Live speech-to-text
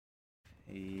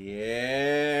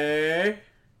Yeah,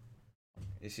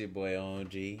 it's your boy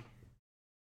OG,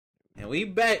 and we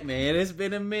back, man. It's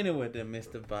been a minute with the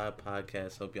Mr. Vibe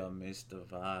podcast. Hope y'all missed the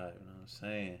vibe. You know what I'm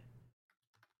saying?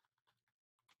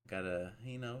 Got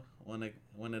one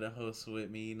of the hosts with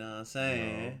me. You know what I'm Yo,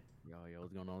 saying?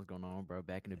 what's going on? What's going on, bro?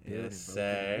 Back in the Yes, building, bro. It's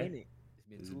been a sir. minute. It's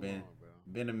been It's too been long, bro.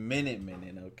 been a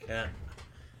minute. Okay.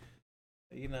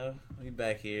 We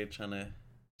back here trying to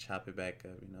chop it back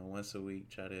up. Once a week,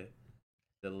 try to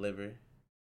deliver,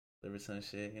 deliver some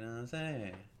shit. You know what I'm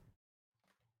saying?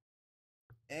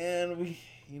 And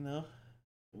you know,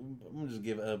 I'm gonna just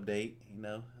give an update.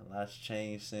 A lot's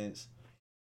changed since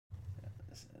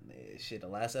shit. The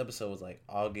last episode was like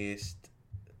August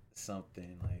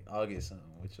something,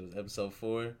 which was episode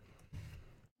 4.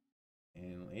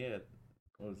 And yeah,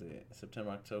 what was it?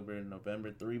 September, October,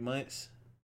 November, 3 months.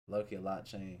 Lucky a lot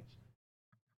changed.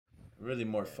 Really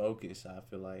more Yeah, focused. I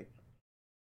feel like.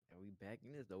 yeah, we back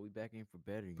in this though. We back in for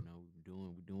better. We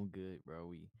doing good,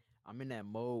 bro. I'm in that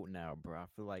mode now, bro. I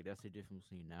feel like that's the difference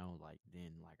between now, like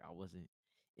then, like I wasn't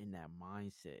in that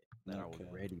mindset that I was Okay.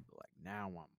 ready, but like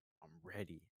now I'm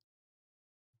ready.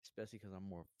 Especially because I'm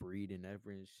more free than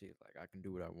ever and shit. Like I can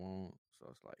do what I want. So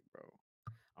it's like, bro,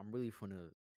 I'm really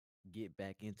finna get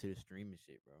back into the streaming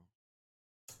shit, bro.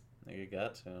 Nigga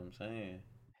got to. I'm saying.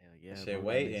 Hell That yeah, shit bro. Gotta make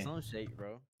waiting. some shake,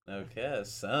 bro. Okay,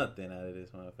 something out of this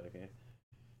motherfucker.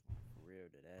 For real,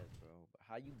 that ass, bro. But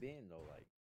how you been though? Like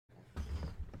on some shit.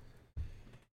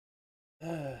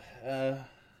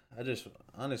 I just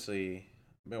honestly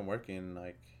been working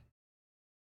like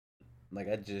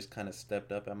I just kind of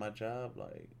stepped up at my job,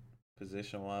 like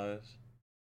position wise.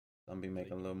 I'm be So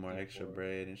making a little more looking extra for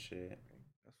bread and shit. okay.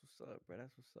 That's what's up, bro.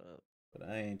 That's what's up. But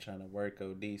I ain't trying to work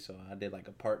OD, so I did like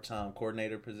a part time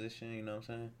coordinator position. You know what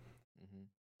I'm saying? Mhm.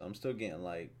 So I'm getting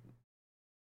like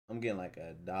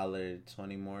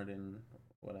 $1.20 more than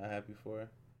what I had before,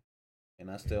 and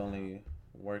I Okay, still nah. only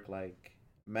work like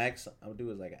max I'll do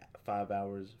is like 5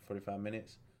 hours 45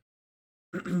 minutes.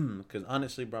 Because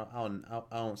honestly, bro,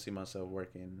 I don't see myself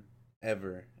working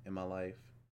ever in my life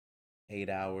 8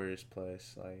 hours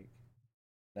plus. Like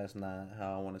that's not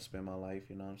how I want to spend my life.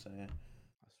 You know what I'm saying?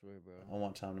 I swear, bro. I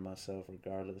want time to myself,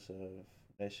 regardless of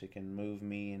that shit can move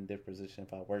me in different position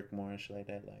if I work more and shit like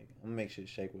that. Like I'm gonna make shit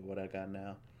shake with what I got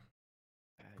now.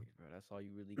 Facts, bro. That's all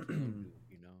you really can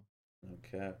do,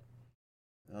 Okay,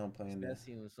 I don't play in that.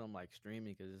 Especially with something like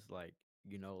streaming, because it's like,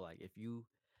 like if you,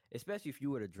 especially if you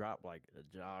were to drop like a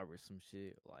job or some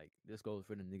shit, like this goes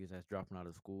for the niggas that's dropping out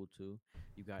of school too.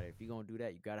 You got to if you gonna do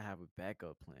that, you gotta have a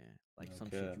backup plan, like some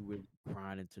shit Okay, you really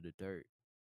grind into the dirt.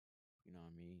 You know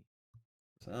what I mean?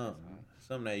 That's how.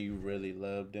 something that you really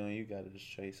love doing. You gotta just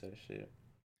chase that shit.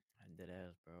 And dead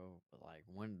ass, bro. But like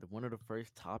one of the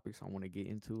first topics I want to get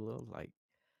into was like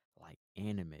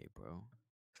anime, bro.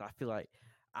 So I feel like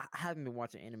I haven't been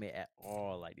watching anime at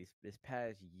all like this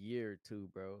past year or two,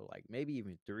 bro. Like maybe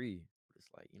even 3. But it's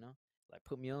like like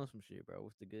put me on some shit, bro.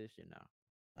 What's the good shit now?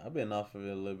 I've been off of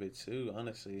it a little bit too.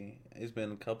 Honestly, it's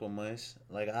been a couple months.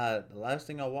 The last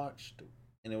thing I watched,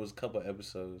 and it was a couple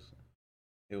episodes.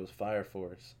 It was Fire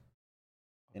Force,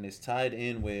 and it's Okay, tied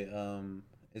in with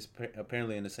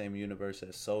apparently in the same universe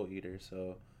as Soul Eater.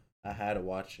 So I had to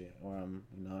watch it, or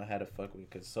I had to fuck with it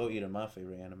because Soul Eater my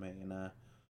favorite anime, and I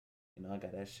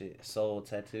got that shit Soul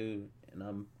tattooed, and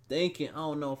I'm thinking I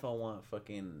don't know if I want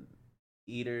fucking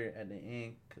Eater at the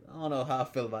end. Cause I don't know how I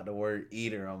feel about the word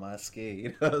Eater on my skin. You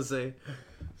know what I'm saying? I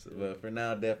So, feel but you for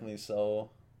now, definitely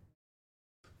Soul,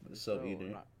 for Soul sure.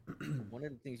 Eater. One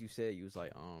of the things you said, you was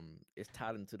like, it's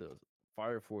tied into the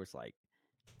Fire Force like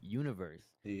universe,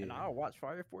 and Yeah. I watch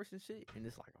Fire Force and shit, and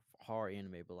it's like a hard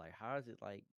anime. But like, how is it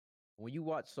like when you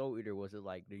watch Soul Eater? Was it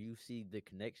like, do you see the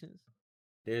connections?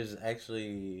 There's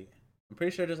actually, I'm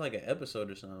pretty sure there's like an episode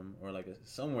or something, or like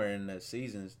somewhere in the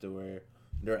seasons to where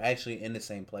they're actually in the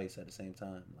same place at the same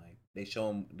time. Like they show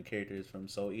them the characters from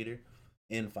Soul Eater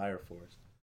in Fire Force,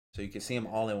 so you can see them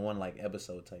Okay, all in one like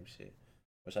episode type shit.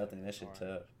 Which I think that all shit right.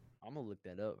 tough. I'm gonna look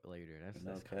that up later. That's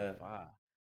No kind of cap. fire.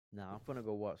 Now I'm gonna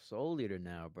go watch Soul Eater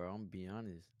now, bro. I'm gonna be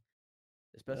honest.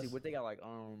 Especially That's what they got like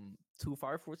 2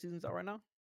 Fire Force seasons out right now.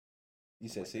 you Something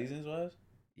said like that. seasons wise.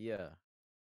 Yeah.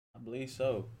 I believe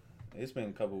so. It's been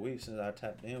a couple weeks since I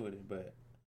tapped in with it, but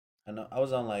I know I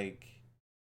was on like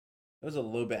it was a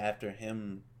little bit after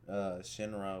him,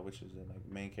 Shinra, which is the like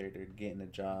main character, getting a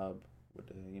job with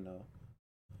the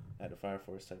at the Fire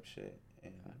Force type shit,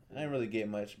 and I I feel didn't you. really get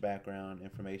much background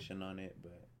information on it,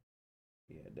 but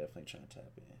yeah, definitely trying to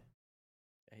tap in.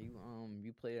 Hey,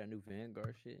 you play that new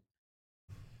Vanguard shit?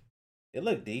 It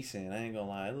looked decent. I ain't gonna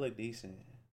lie, it looked decent.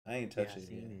 I ain't Yeah, touch I it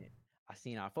seen yet. it.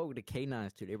 I fuck with the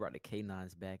K9s too. They brought the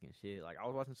K9s back and shit. Like I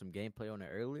was watching some gameplay on it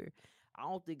earlier. I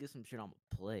don't think it's some shit I'm gonna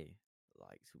play.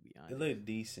 Like to be It honest, looked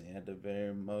decent at the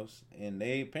very most, and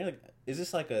they apparently is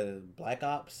this like a Black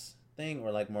Ops thing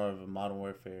or like more of a Modern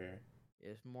Warfare?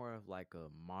 it's more of like a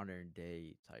modern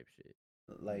day type shit.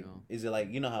 You Like, know. is it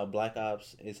like how Black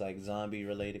Ops is like zombie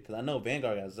related? Because I know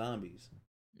Vanguard got zombies,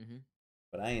 Hmm.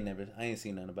 but I ain't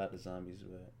seen nothing about the zombies.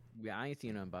 But Yeah, I ain't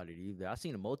seen nothing about it either. I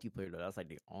seen the multiplayer though. That's like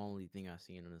the only thing I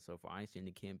seen on it so far. I ain't seen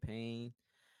the campaign,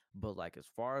 but like as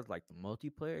far as like the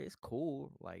multiplayer, it's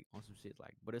cool. Like on some shit,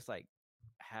 like, but it's like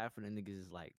half of the niggas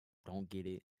is like don't get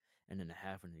it, and then the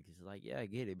half of the niggas is like, yeah, I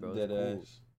get it, bro. It's dead cool.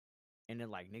 ass. And then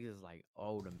like niggas is like,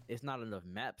 oh, it's not enough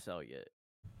maps out yet,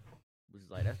 which is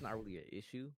like that's not really an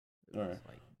issue. All right. It's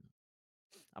like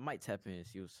I might tap in and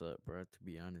see what's up, bro. To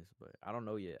be honest, but I don't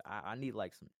know yet. I need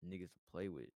like some niggas to play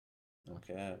with on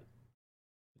some Okay. shit.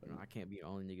 You know, I can't be the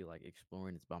only nigga like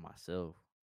exploring this by myself.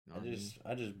 You know what I mean?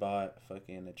 I just bought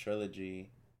fucking the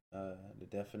trilogy, the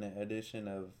definite edition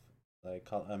of like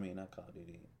I mean not Call of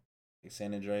Duty, like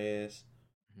San Andreas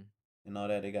Hmm. and all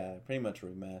that. They got pretty much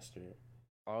remastered.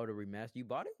 Oh, the remaster. You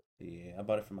bought it? Yeah, I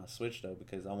bought it for my Switch though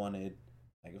because I wanted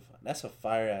like that's a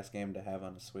fire ass game to have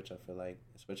on the Switch. I feel like,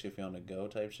 especially if you're on the go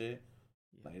type shit.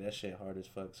 Yeah. Like that shit hard as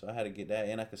fuck. So I had to get that,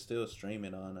 and I could still stream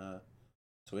it on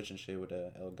Twitch and shit with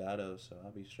Elgato. So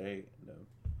I'll be straight.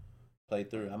 Play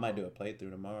through. I might do a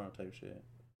playthrough tomorrow type shit.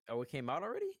 Oh, it came out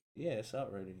already? Yeah, it's out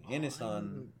already, and Oh, it's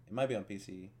on. It might be on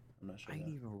PC. I'm not sure I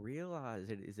didn't though. even realize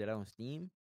it. Is it on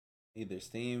Steam? Either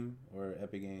Steam or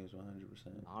Epic Games,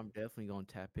 100%. I'm definitely gonna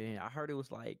tap in. I heard it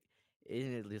was like,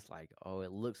 isn't it just like, oh,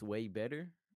 it looks way better?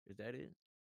 Is that it?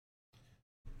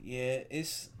 Yeah,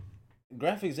 it's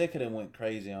graphics. They could have went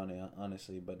crazy on it,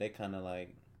 honestly, but they kind of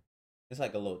like it's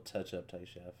like a little touch up type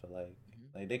shit. I feel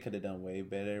Hmm. like they could have done way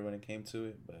better when it came to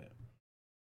it, but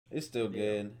it's still Did they?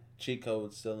 good. Cheat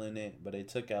code's still in it, but they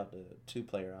took out the 2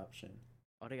 player option.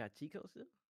 Oh, they got Chico still?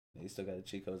 They still got the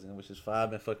cheat codes in, which is fine. I've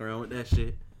been fucking around with that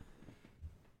shit.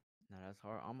 Nah, that's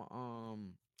hard. I'm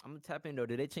gonna tap in though.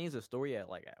 Did they change the story at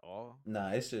all?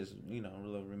 Nah, it's just a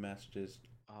little remaster. Just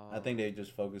I think Oh. they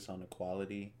just focus on the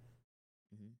quality,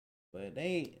 Hmm. but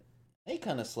they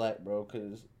kind of slack, bro,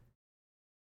 because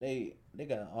they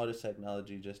got all this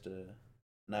technology just to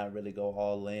not really go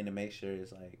all in and make sure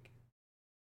it's like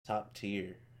top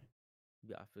tier.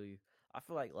 Yeah, I feel you. I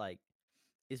feel like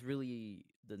it's really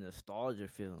the nostalgia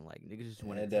feeling. Like niggas just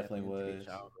want Yeah, to it tap definitely into their was.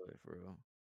 childhood for real.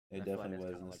 It I feel like definitely that's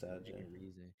was kind of like the nostalgia. main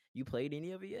reason. You played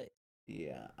any of it yet?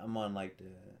 Yeah, I'm on like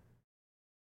the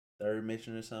third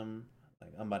mission or something.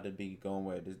 Like I'm about to be going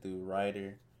with this dude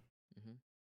Ryder, Hmm.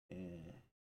 and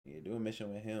yeah, do a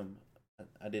mission with him.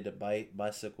 I did the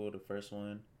bicycle, the first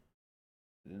one.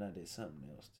 Then I did something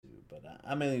else too, but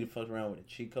I mainly fucked around with the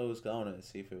cheat codes. 'Cause I wanted to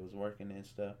see if it was working and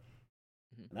stuff.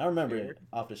 Hmm. And I They remember working?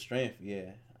 off the strength,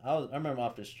 yeah, I remember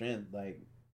off the strength like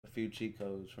a few cheat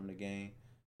codes from the game,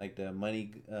 like the money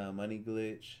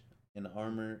glitch and the Hmm.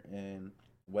 armor and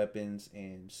weapons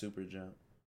and super jump.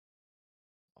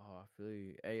 Oh, I feel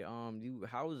you. Hey, you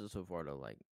how is it so far though?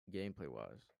 Like gameplay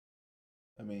wise,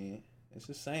 I mean, it's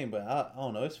the same, but I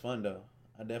don't know. It's fun though.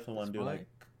 I definitely it's want to do fun.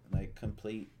 like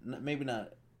complete, maybe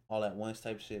not all at once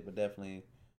type shit, but definitely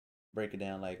break it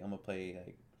down. Like I'm gonna play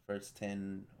like first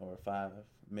 10 or 5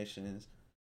 missions,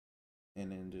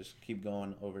 and then just keep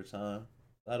going over time.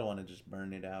 I don't want to just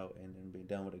burn it out and then be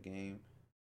done with the game.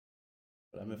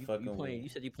 But I've been You fucking with playing? You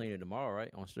said you playing it tomorrow,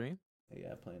 right? On stream?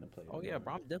 yeah, I plan to play it Oh yeah, tomorrow.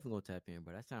 bro. I'm definitely gonna tap in,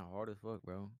 bro. That sound hard as fuck,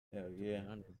 bro. Hell To yeah. be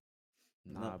honest,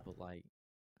 No, nah. But like,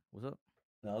 what's up?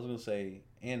 no, I was gonna say,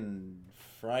 and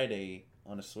Friday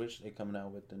on the Switch they coming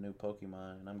out with the new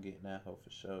Pokemon, and I'm getting that hoe for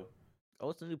sure. Oh,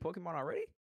 it's the new Pokemon already?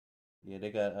 Yeah, they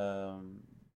got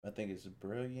I think it's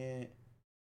Brilliant,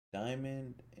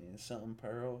 Diamond, and something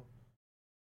Pearl.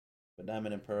 But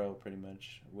Diamond and Pearl pretty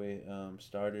much with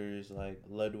starters like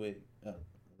Ludwig.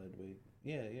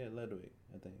 Yeah, Ludwig,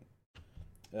 I think.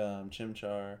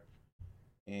 Chimchar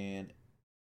and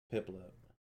Piplup.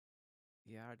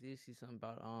 Yeah, I did see something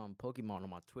about Pokemon on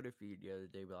my Twitter feed the other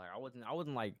day, but like I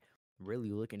wasn't like really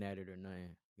looking at it or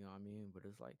nothing. You know what I mean? But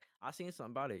it's like I seen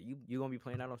something about it. You gonna be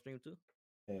playing that on stream too?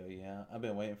 Hell yeah. I've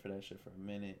been waiting for that shit for a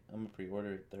minute. I'm gonna pre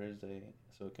order it Thursday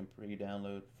so it can pre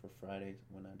download for Friday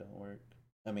when I don't work.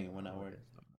 I mean when I Oh, work.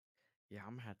 that's yeah.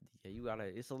 I'm gonna have to. Yeah, you gotta.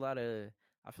 It's a lot of.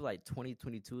 I feel like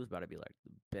 2022 is about to be like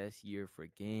the best year for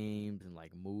games and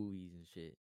like movies and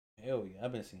shit. Hell yeah,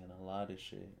 I've been seeing a lot of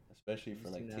shit, especially You for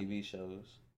seen like that? TV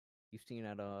shows. You seen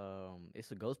that? It's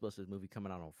a Ghostbusters movie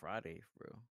coming out on Friday,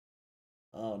 bro.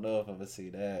 I don't know if I'm gonna see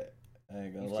that. I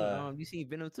ain't gonna You seen lie. You seen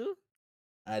Venom too?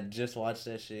 I just watched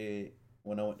that shit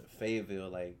when I went to Fayetteville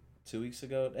like 2 weeks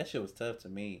ago. That shit was tough to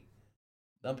me.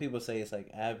 Some Mhm. people say it's like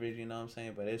average, you know what I'm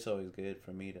saying? But it's always good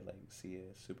for me to like see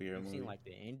a superhero You seen movie. like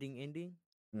the ending?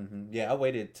 Yeah, I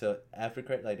waited till after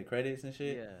like the credits and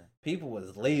shit. Yeah. People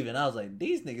was leaving. I was like,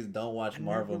 these niggas don't watch I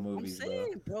Marvel never. I'm movies, bro.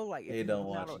 saying, bro, like if They you don't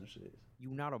not watch a them shit.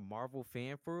 Marvel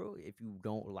fan for real, if you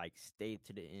don't like stay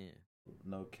to the end,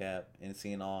 No cap. And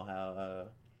seeing all how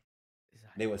it's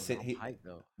like, they would bro, no, sit. I'm hyped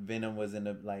though. Venom was in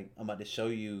the like. I'm about to show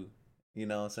you. You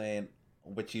know what I'm saying?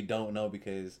 What you don't know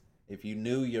because if you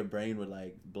knew, your brain would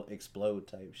like explode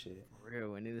type shit. For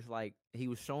real. And it's like he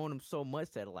was showing him so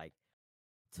much that like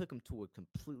took him to a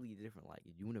completely different like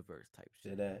universe type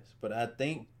shit. Dead ass. But I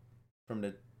think from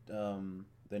the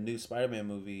new Spider-Man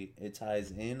movie, it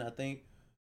ties in. I think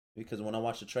because when I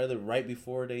watched the trailer right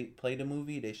before they played the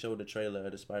movie, they showed the trailer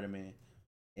of the Spider-Man,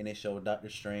 and they showed Doctor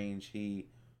Strange. He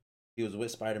was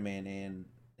with Spider-Man, and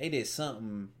they did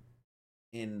something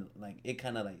in like it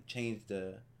kind of like changed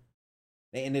the.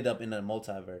 They ended up in a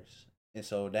multiverse, and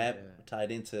so Yeah. that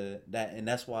tied into that, and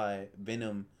that's why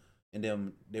Venom and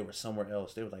them they were somewhere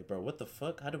else. They were like, bro, what the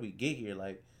fuck? How did we get here?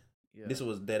 Like Yeah. this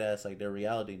was dead ass like their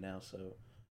reality now. So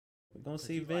we're gonna Cause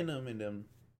see he like Venom and them.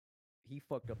 he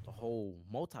fucked up the whole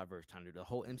multiverse trying to do the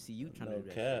whole MCU trying to No do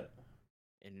that shit. cap.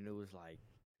 And then it was like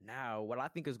now what I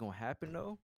think is gonna happen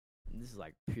though, and this is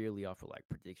like purely off of like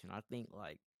prediction. I think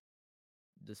like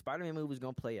the Spider-Man movie is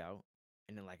gonna play out,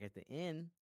 and then like at the end,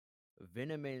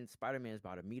 Venom and Spider-Man is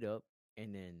about to meet up,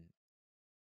 and then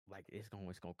like it's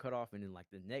gonna cut off, and then like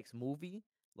the next movie,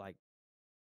 like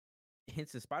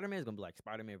hints of Spider-Man is gonna be like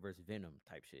Spider-Man versus Venom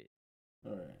type shit,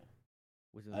 All right.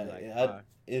 which is I, gonna be like I,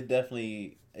 it's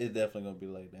definitely gonna be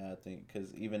like that. I think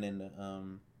because even in the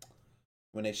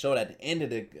when they showed at the end of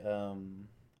the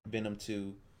Venom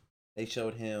 2, they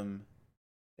showed him.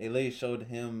 They literally showed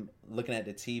him looking at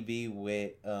the TV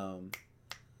with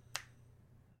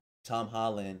Tom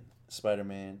Holland, Spider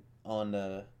Man, on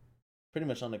the pretty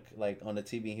much on the like on the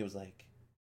TV. And he was like,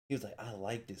 I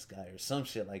like this guy or some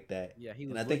shit like that. yeah, he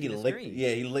And was I think he licking the licked. screen.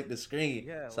 Yeah, he licked the screen.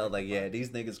 Yeah, So I was like like, yeah, fuck. these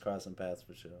niggas crossing paths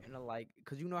for sure. And like,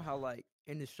 cause you know how like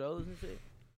in the shows and shit,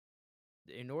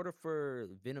 in order for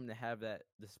Venom to have that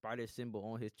the spider symbol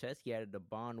on his chest, he had to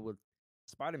bond with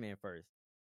Spider Man first,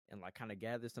 and like kind of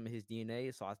gather some of his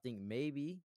DNA. So I think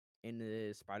maybe in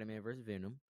the Spider Man versus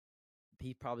Venom,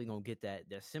 he's probably gonna get that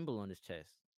symbol on his chest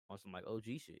on some like OG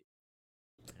shit,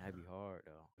 and that'd be hard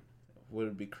though. What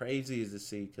would be crazy is to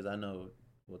see because I know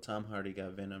well Tom Hardy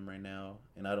got Venom right now,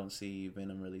 and I don't see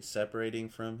Venom really separating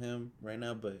from him right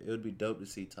now. But it would be dope to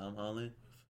see Tom Holland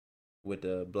with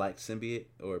the black symbiote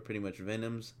or pretty much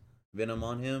Venom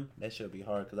on him. That should be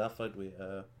hard because I fucked with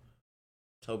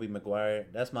Tobey Maguire.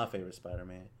 That's my favorite Spider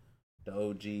Man, the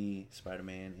OG Spider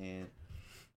Man, and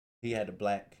he had the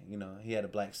black, he had a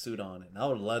black suit on it. And I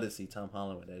would love to see Tom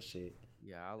Holland with that shit.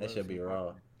 Yeah, I That love to should see be him rock raw.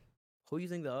 one. Who you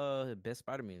think the best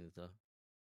Spider Man is though?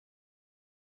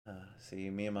 See,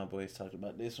 me and my boys talked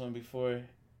about this one before.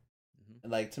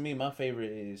 Mm-hmm. Like to me, my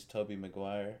favorite is Tobey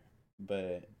Maguire,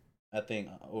 but I think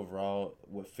overall,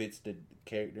 what fits the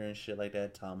character and shit like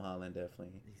that, Tom Holland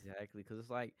definitely Exactly, because it's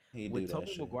like he do with that Tobey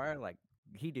shit. Maguire, like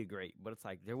he did great, but it's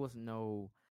like there was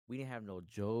no, we didn't have no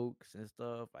jokes and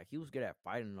stuff. Like he was good at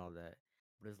fighting and all that,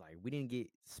 but it's like we didn't get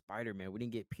Spider Man, we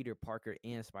didn't get Peter Parker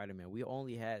and Spider Man. We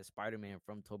only had Spider Man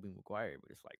from Tobey Maguire,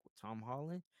 but it's like with Tom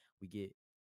Holland, we get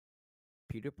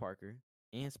Peter Parker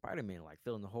and Spider Man, like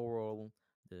filling the whole role.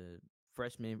 The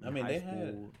freshman I in mean, high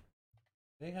school,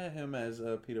 they had him as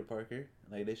Peter Parker.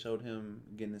 Like they showed him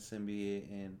getting the symbiote,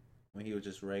 and when he was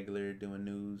just regular doing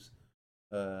news,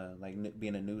 like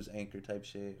being a news anchor type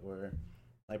shit, or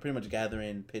like pretty much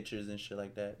gathering pictures and shit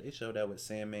like that. They showed that with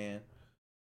Sandman,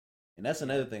 and that's yeah,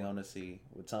 another thing I want to see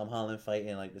with Tom Holland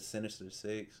fighting like the Sinister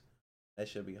Six. That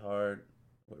should be hard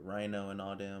with Rhino and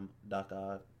all them, Doc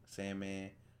Ock, Sandman,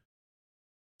 okay,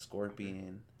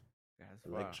 Scorpion, that's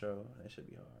fine. Electro. That should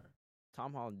be hard.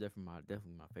 Tom Holland definitely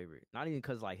my favorite. Not even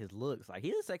because like his looks, like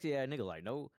he's a sexy ass nigga. Like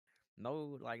no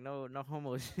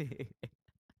homo shit.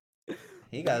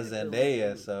 He But got he's a good looking Zendaya,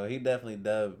 dude. so he definitely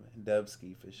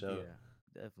Dubski for sure. Yeah,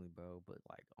 definitely, bro. But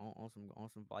like on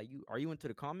some like you are you into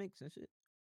the comics and shit?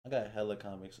 I got hella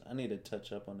comics. I need to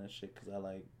touch up on that shit because I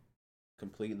like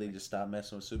completely Like just stopped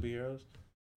messing with superheroes.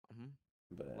 hmm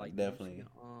But like you seen definitely,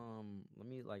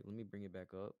 let me bring it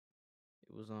back up.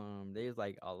 It was there's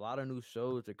like a lot of new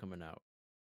shows are coming out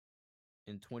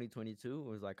in 2022. It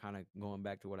was like kind of going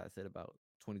back to what I said about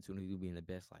 2022 being the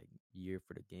best like year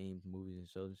for the games, movies, and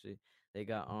shows and shit. They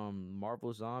got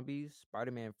Marvel Zombies,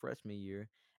 Spider Man freshman year,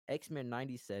 X-Men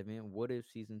 97, What If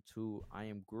season 2, I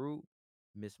Am Groot,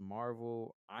 Miss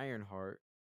Marvel, Ironheart,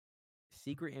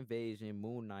 Secret Invasion,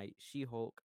 Moon Knight, She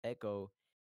Hulk, Echo,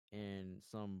 and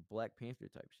some Black Panther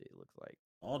type shit. It looks like.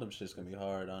 All them shit's So gonna be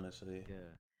hard, honestly. yeah,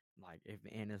 like it's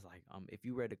like if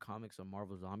you read the comics of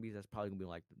Marvel Zombies, that's probably gonna be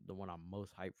like the one I'm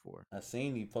most hyped for. I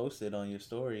seen you posted on your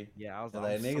story. Yeah, And I'm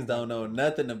like so niggas hyped don't know for it.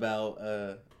 nothing about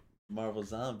Marvel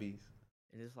Zombies.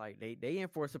 And it's like they in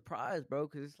for a surprise, bro.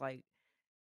 Because it's like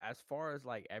as far as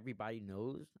like everybody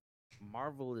knows,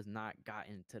 Marvel has not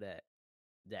gotten to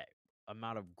that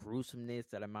amount of gruesomeness,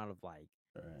 that amount of like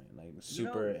Right. Like you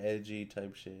super know, edgy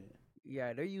type shit.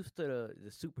 yeah, they're used to the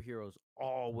superheroes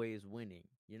always winning.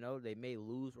 You know, they may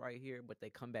lose right here, but they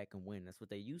come back and win. That's what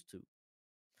they used to.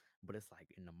 But it's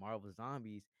like in the Marvel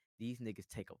Zombies, these niggas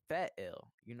take a fat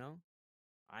L. You know,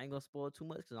 I ain't gonna spoil too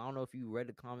much because I don't know if you read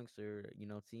the comics or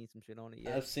seen some shit on it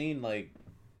yet. I've seen like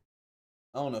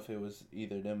I don't know if it was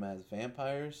either them as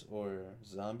vampires or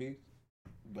zombies,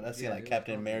 but I seen Yeah, like it was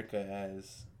Captain zombies. America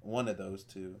as one of those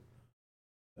two,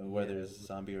 Yeah, whether it's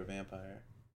zombie or vampire.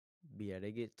 yeah,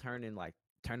 they get turned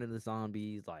into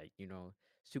zombies, like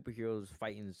superheroes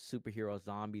fighting superhero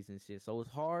zombies and shit. So it's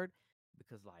hard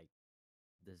because like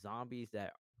the zombies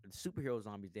that the superhero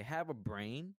zombies, they have a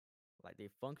brain, like they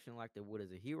function like they would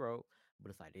as a hero, but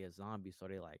it's like they're zombies, so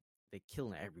they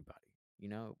killing everybody.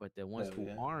 But the ones Hell who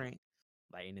yeah. aren't,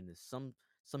 like, and then there's some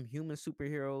human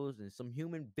superheroes and some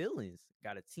human villains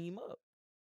got to team up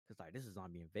because like this is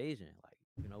zombie invasion.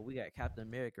 Like we got Captain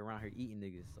America around here eating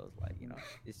niggas, so it's like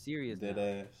it's serious Dead now.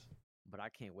 ass. But I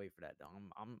can't wait for that though.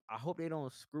 I hope they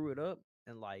don't screw it up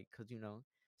and like cuz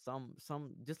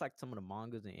some just like some of the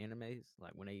mangas and animes,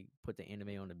 like when they put the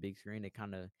anime on the big screen, they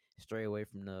kind of stray away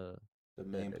from The the,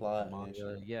 main the the plot and manga.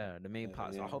 shit. Yeah, the main Hell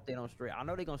plot. So I yeah. hope they don't stray. I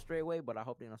know they're going to stray away, but I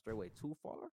hope they don't stray away too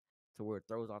far to where it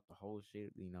throws off the whole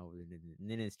shit, and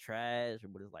then it's trash,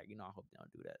 but it's like, I hope they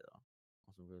don't do that though.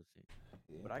 On some real shit.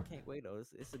 But I Yeah. can't wait though.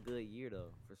 It's a good year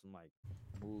though for some like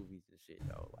movies and shit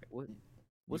though. Like You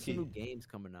what's some new keep games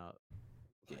coming out?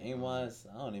 Like game wise,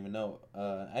 I don't even know.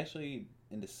 Actually,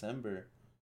 in December,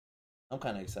 I'm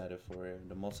kind of excited for it.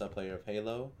 The multiplayer of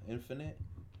Halo Infinite.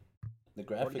 The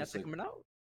oh, they got graphics that look coming out?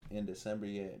 in December.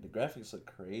 Yeah, the graphics look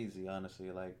crazy.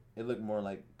 Honestly, like it looked more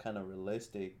like kind of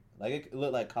realistic. Like it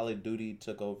looked like Call of Duty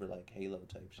took over like Halo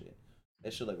type shit.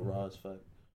 That shit like raw as fuck.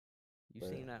 You But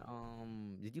seen that?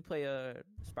 Did you play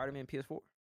Spider-Man PS4?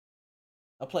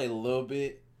 I played a little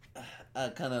bit. I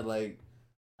kind of like.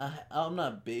 I'm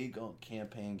not big on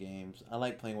campaign games. I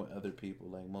like playing with other people,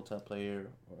 like multiplayer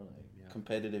or like Yeah.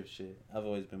 competitive shit. I've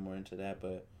always been more into that,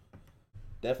 but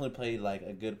definitely played like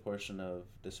a good portion of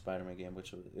the Spider-Man game,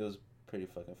 which was pretty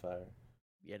fucking fire.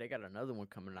 Yeah, they got another one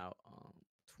coming out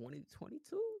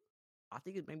 2022. I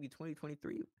think it's maybe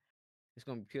 2023. It's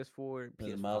going to be PS4,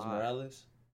 Was it Miles PS5. Morales?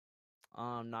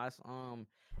 No, it's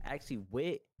actually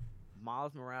with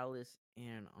Miles Morales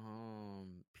and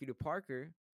Peter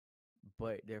Parker,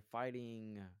 but they're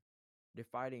fighting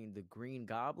the Green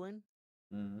Goblin,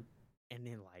 Mm-hmm. and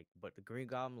then like but the Green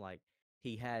Goblin, like,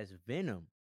 he has Venom.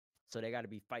 So they got to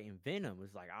be fighting Venom.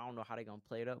 It's like I don't know how they gonna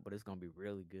play it up, but it's gonna be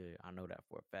really good. I know that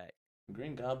for a fact.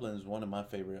 Green Goblin is one of my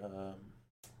favorite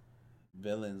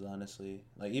villains, honestly.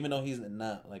 Like even though he's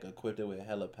not like equipped with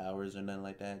hella powers or nothing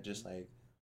like that, just like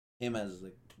him as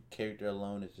like character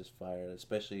alone is just fire,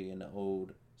 especially in the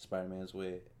old Spider-Man's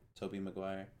with Tobey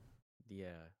Maguire. Yeah,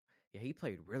 yeah, he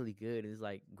played really good. It's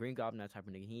like Green Goblin, that type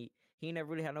of nigga. He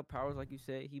never really had no powers, like you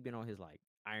said. He been on his like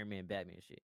Iron Man, Batman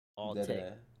shit, all That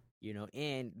tech,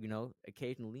 and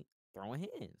occasionally throwing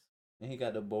hands. and he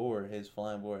got the board, his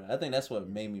flying board. I think that's what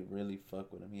Yeah, made me really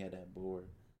fuck with him. He had that board.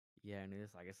 yeah, and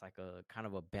it's like a kind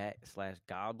of a bat slash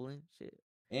goblin shit.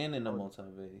 And I was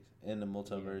in the Yeah,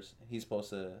 multiverse, he's supposed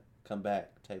to come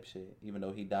back type shit. Even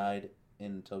though he died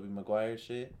in Tobey Maguire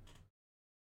shit,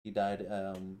 he died.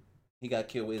 He got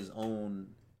killed with his own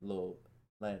little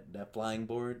like that flying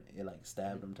board. It like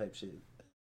stabbed mhm. him type shit.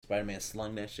 Spider Man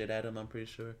slung that shit at him. I'm pretty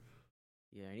sure.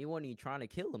 Yeah, and he wasn't even trying to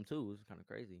kill him too. It was kind of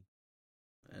crazy.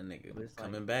 That nigga But it's like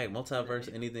coming back. in the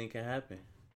Multiverse, anything can happen.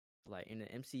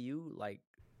 MCU, like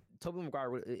Tobey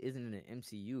Maguire isn't in the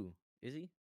MCU, is he?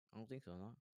 I don't think so.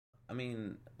 No. I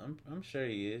mean, I'm sure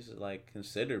he is like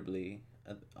considerably.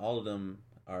 All of them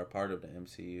are a part of the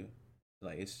MCU.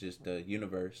 Like it's just the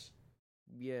universe,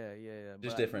 Yeah, yeah, yeah.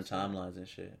 just But different timelines and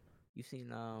shit. you seen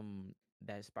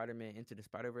that Spider-Man Into the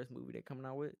Spider-Verse movie they coming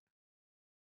out with?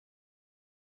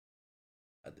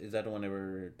 Is that the one they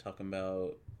were talking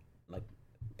about? Like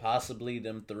possibly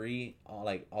them three,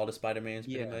 all the Spider Mans,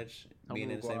 pretty Yeah, much Tobey being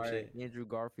in the same Maguire, shit. Andrew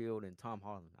Garfield, and Tom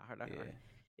Holland. I heard Yeah,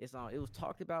 it's on. It was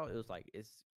talked about. It was like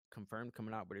it's confirmed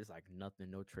coming out, but it's like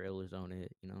nothing, no trailers on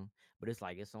it. But it's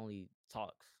like it's only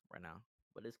talks right now.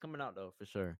 But it's coming out though for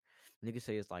sure. Niggas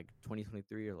say it's like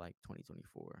 2023 or like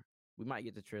 2024. We might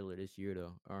get the trailer this year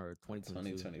though, or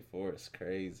 2022. 2024 is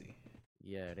crazy.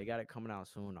 Yeah, they got it coming out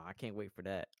soon. I can't wait for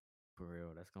that. For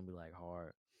real, that's gonna be like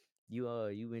hard. You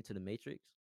into the Matrix?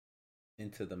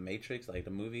 Into the Matrix, like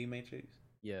the movie Matrix.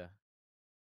 Yeah,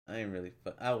 I ain't really.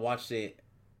 I watched it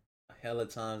hella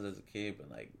times as a kid,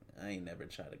 but like I ain't never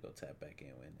tried to go tap back in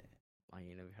with it. I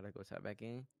ain't never had to go tap back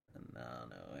in. No.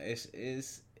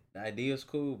 It's the idea's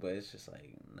cool, but it's just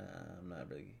like nah, I'm not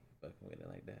really fucking with it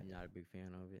like that. Not a big fan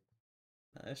of it.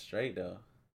 Nah, it's straight though.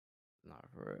 Not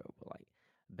for real, but like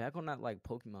back on that like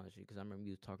Pokemon shit, because I remember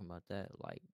you was talking about that.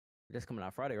 Like that's coming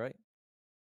out Friday, right?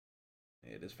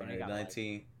 Yeah, this And they Friday got like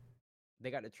 19.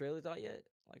 they got the trailers out yet?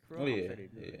 Like for Oh real, I'm yeah, sure they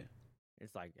do. yeah.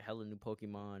 It's like hella new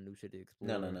Pokemon, new shit to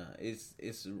explore. No. It's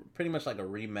pretty much like a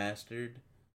remastered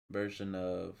version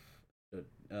of the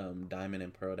Diamond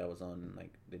and Pearl that was on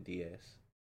like the DS.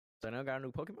 So now got a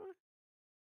new Pokemon?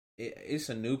 It's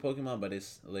a new Pokemon, but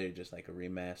it's literally just like a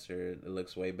remaster. It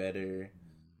looks way better.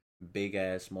 Big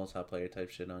ass multiplayer type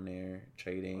shit on there,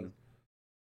 trading.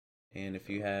 And if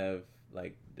you have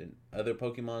like the other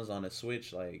Pokemons on a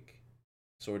Switch, like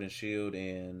Sword and Shield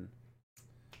and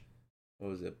what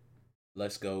was it?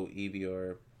 Let's Go Eevee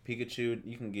or Pikachu,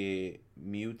 you can get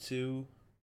Mewtwo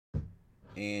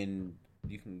and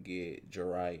you can get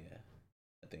Jiraiya.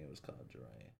 I think it was called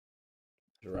Jiraiya.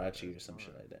 Jirachi or some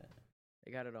shit like that.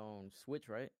 They got it on Switch,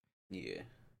 right? Yeah.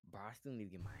 Bro, I still need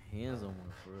to get my hands on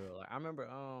one for real. Like I remember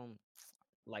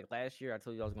like last year I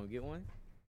told you I was gonna get one.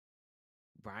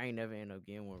 Bro, I ain't never end up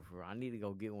getting one for real. I need to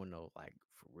go get one though, like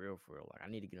for real, for real. Like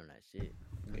I need to get on that shit.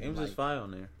 Games like, is fire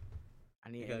on there. I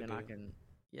need, and then I can,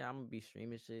 yeah, I'm gonna be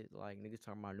streaming shit. Like niggas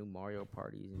talking about new Mario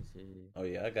parties and shit. Oh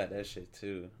yeah, I got that shit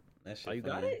too. That shit. Oh, you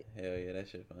fun. got it? Hell yeah, that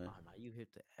shit fun. Oh no, you hit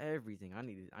to everything. I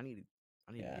need to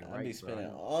get right. I be spending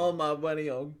all my money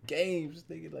on games,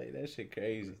 nigga. Like that shit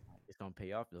crazy. It's gonna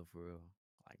pay off though, for real.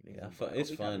 Like niggas, Yeah,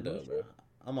 it's fun though, bro.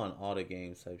 I'm on all the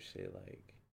games type shit.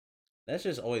 Like that's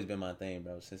just always been my thing,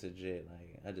 bro. Since a jit,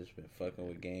 like I just been fucking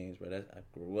with games, bro. I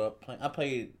grew up playing. I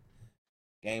played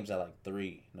games at like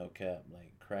 3, no cap,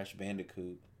 like Crash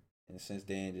Bandicoot, and since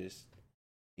then just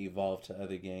evolved to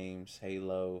other games,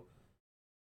 Halo,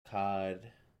 COD.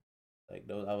 Like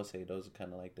those, I would say those are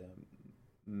kind of like the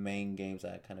main games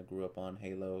I kind of grew up on: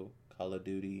 Halo, Call of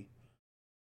Duty,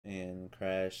 and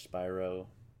Crash, Spyro,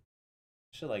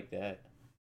 shit like that.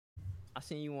 I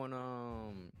seen you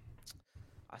on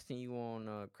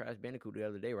Crash Bandicoot the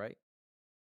other day, right?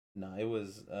 No, it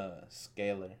was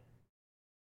Scalar.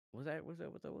 What that was?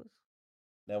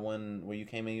 That one where you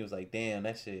came in, you was like, "Damn,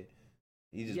 that shit."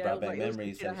 You just brought back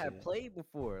memories. It was I had played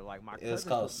before. Like my cousin. It was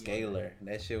called Scalar.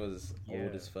 That shit was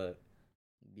old as fuck.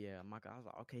 Yeah, my guy was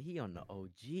like, okay, he on the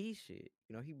OG shit.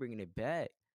 You know, he bringing it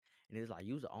back, and it's like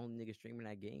you was the only nigga streaming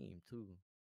that game too.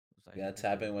 It's like, you gotta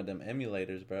tap in with them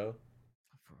emulators, bro.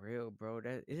 For real, bro.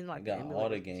 That isn't like got all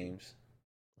the games.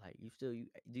 Like do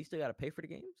you still gotta pay for the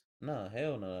games? No,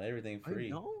 hell no. Everything free.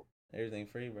 No, everything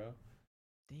free, bro.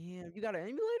 Damn, you got an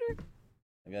emulator?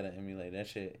 I got an emulator. That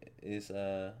shit is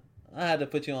I had to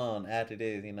put you on after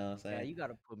this. You know what I'm saying? Yeah, you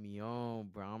gotta put me on,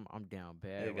 bro. I'm down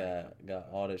bad. They got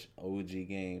all the OG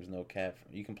games, no cap.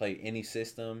 You can play any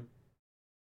system.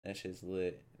 That shit's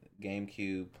lit.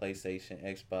 GameCube, PlayStation,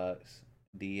 Xbox,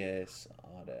 DS,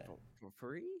 all that for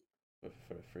free.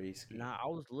 For free ski. Nah, I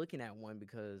was looking at one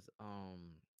because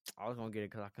I was gonna get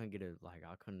it because I couldn't get it. Like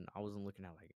I wasn't looking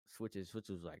at like Switches. Switch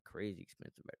was like crazy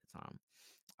expensive at the time.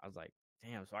 I was like,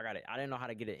 damn. So I got it. I didn't know how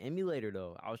to get an emulator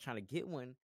though. I was trying to get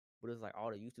one, but it was like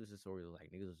all the YouTube tutorials,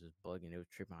 like niggas was just bugging. They was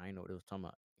tripping. I didn't know what they was talking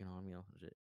about. You know what I mean?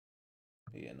 Shit.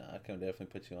 Yeah, I can definitely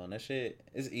put you on that shit.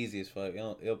 It's easy as fuck.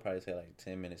 It'll probably take like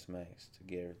 10 minutes max to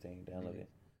get everything downloaded.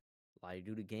 Like,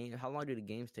 do the game? How long do the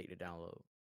games take to download?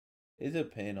 It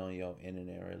depends on your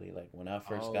internet, really. Like when I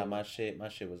first got my shit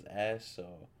was ass.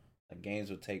 So like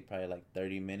games would take probably like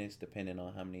 30 minutes, depending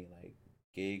on how many like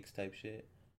gigs type shit.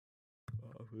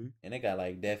 And they got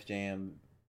like Def Jam,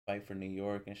 Fight for New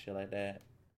York, and shit like that.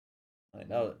 Like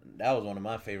that was one of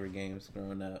my favorite games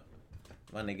growing up.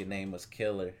 My nigga name was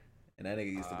Killer. And that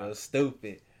nigga used to go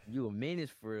stupid. You a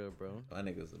menace for real, bro. My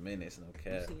nigga was a menace, no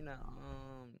cap. You seen that?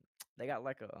 They got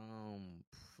like a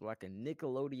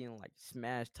Nickelodeon like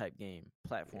Smash type game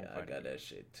platform. Yeah, I got that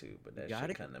shit too, but that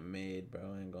shit kind of mid, bro.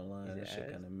 I ain't gonna lie, that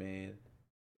shit kind of mid.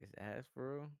 It's ass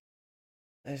for real.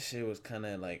 That shit was kind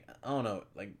of like I don't know,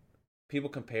 like people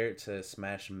compare it to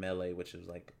Smash Melee, which is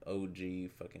like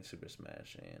OG fucking Super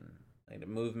Smash, and like the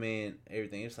movement,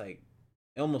 everything. It's like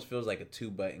it almost feels like a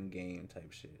 2-button game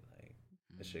type shit.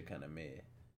 That shit kind of mid.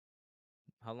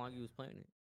 How long you was playing it?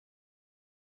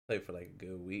 Played for like a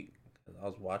good week. Cause I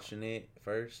was watching it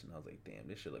first, and I was like, "Damn,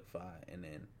 this shit look fire." And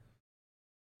then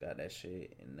got that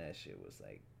shit, and that shit was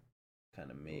like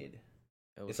kind of It was, mid.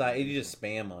 it was It's some like you decent. just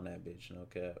spam on that bitch, no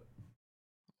cap.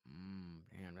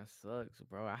 Damn, that sucks,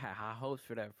 bro. I had high hopes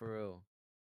for that for real.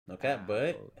 No I had cap, high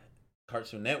but hopes.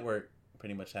 Cartoon Network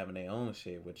pretty much having their own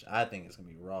shit, which I think is gonna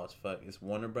be raw as fuck. It's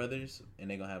Warner Brothers, and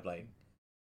they gonna have like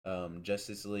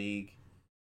Justice League,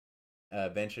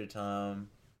 Adventure Time,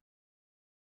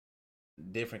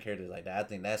 different characters like that. I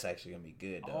think that's actually gonna be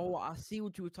good though. Oh, I see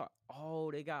what you were talking.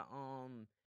 Oh, they got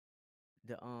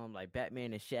the like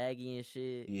Batman and Shaggy and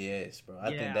shit. Yes, bro. I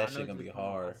think Yeah, that I know shit what gonna you be was talking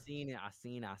about. hard.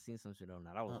 I seen some shit on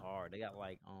that. That was Uh, hard. They got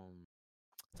like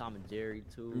Tom and Jerry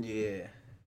too. yeah.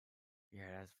 Yeah,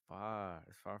 that's fire.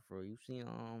 That's fire for real. You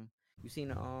seen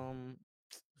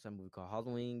what's that movie called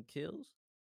Halloween Kills?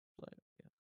 Like yeah,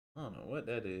 I don't know what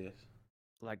that is.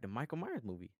 like the Michael Myers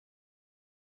movie,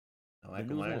 A the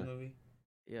Michael newest Myers one. movie?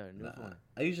 Yeah, the Nah. newest one.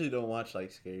 I usually don't watch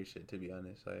like scary shit to be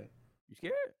honest. Like, You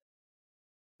scared?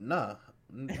 nah.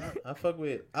 I fuck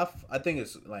with. I think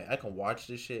it's like I can watch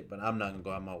this shit, but I'm not gonna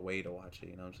go out my way to watch it.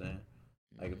 You know what I'm saying?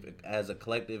 Like, as a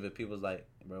collective, if people's like,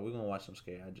 bro, we're gonna watch some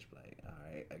scary, I just be like, all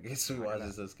right, I guess we I watch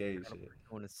gotta some scary gotta shit put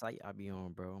you on the site I be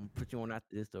on, bro. I'm gonna put you on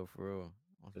after this though, for real.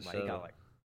 for Like they sure. got like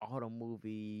all the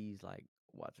movies, like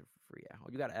watch it for free at home.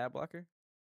 You got an ad blocker?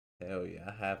 Hell yeah,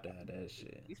 I have to have that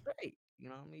shit. You straight. You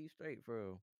know what I mean? You straight, for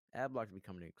real. Ad blockers be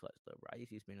coming in clutch though, bro. I used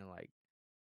to be spending like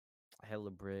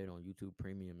hella bread on YouTube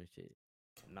Premium and shit.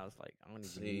 And I was like, I don't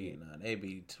even need See, it. nah, they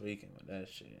be tweaking with that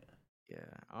shit. Yeah,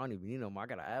 I don't even need no more. I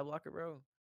got an ad blocker, bro.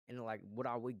 And like, what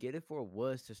I would get it for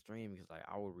was to stream because like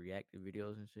I would react to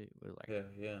videos and shit. But like, Hell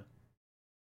yeah,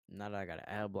 now that I got an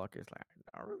ad blocker, it's like, do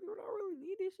I really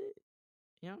need this shit?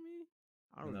 You know what I mean?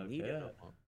 I don't really no need that no cap.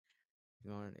 more.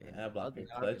 You know, and Ad other blocker than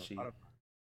that, I be on clutchy. Spotify.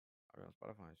 I be on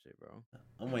Spotify and shit, bro.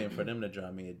 I'm waiting for them to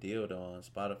drop me a deal though on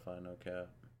Spotify. No cap.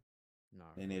 Nah,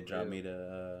 They for need to drop real. me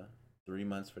the 3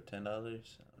 months for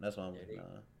 $10. That's what I'm Yeah, waiting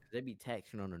on. they be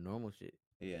taxing on the normal shit.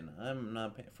 Yeah, no, I'm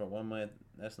not paying for 1 month.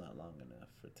 That's not long enough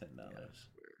for Yeah, I $10.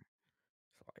 swear.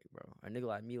 It's like, bro, a nigga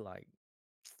like me, like,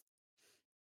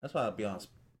 That's why I'll be when on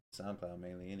SoundCloud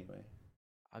mainly anyway.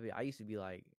 I used to be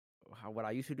like, what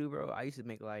I used to do, bro. I used to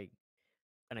make like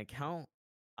an account.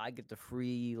 I get the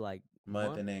free like Month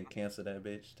month. and then cancel that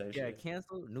bitch type Yeah, shit.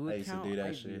 cancel new I used to account. do I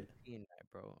that be shit. in that,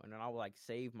 bro. And then I would like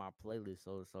save my playlist,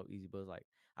 so it's so easy. But it's like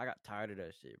I got tired of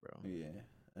that shit, bro. Yeah,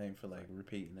 I ain't feel It's like like,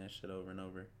 repeating that shit over and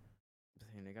over.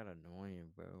 man, they got annoying,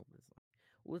 bro. But it's like,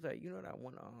 what was that? You know that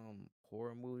one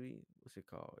horror movie? What's it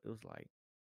called? It was like,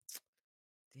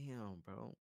 damn,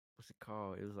 bro. What's it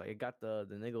called? It was like it got the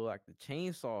nigga like the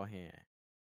chainsaw hand,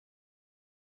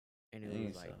 and I it was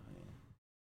ain't so like, man.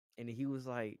 and he was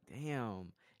like,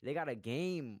 damn, they got a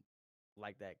game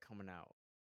like that coming out.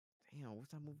 Damn,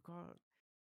 what's that movie called?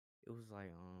 It was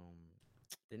like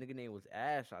the nigga name was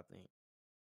Ash, I think.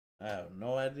 I have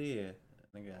no idea. I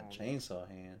think I got I a don't know. chainsaw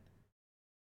hand.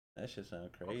 That shit sound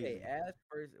Okay, crazy. Ash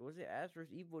first. Was it Ash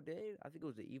versus Evil Dead? I think it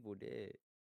was the Evil Dead.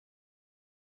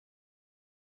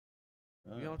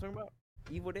 You know Uh, what I'm talking about?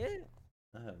 Evil Dead.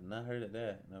 I have not heard of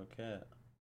that. No cap.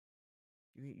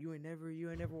 You ain't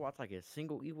never watched like a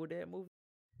single Evil Dead movie.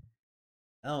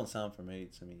 That don't sound familiar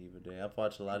to me either. Day. I've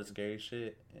watched a lot of scary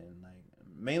shit and like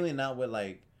mainly not with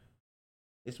like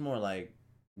it's more like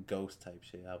ghost type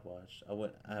shit I've watched.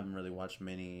 I haven't really watched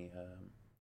many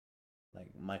like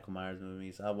Michael Myers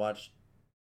movies. I watched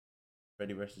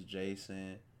Freddy versus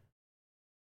Jason,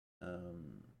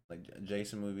 like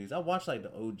Jason movies. I watched like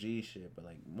the OG shit, but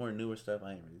like more newer stuff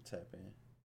I ain't really tap in.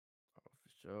 Oh,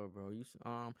 for sure, bro.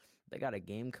 They got a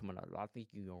game coming out. I think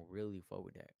you gonna really fuck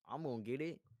with that. I'm gonna get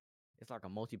it. It's like a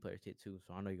multiplayer shit too,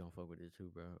 so I know you gonna fuck with it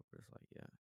too, bro. But it's like, yeah.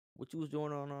 What you was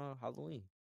doing on Halloween?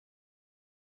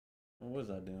 What was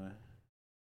I doing?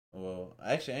 Well,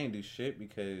 actually, I ain't do shit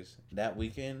because that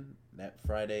weekend, that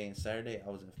Friday and Saturday, I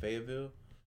was in Fayetteville.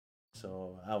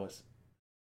 So I was,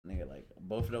 nigga, like,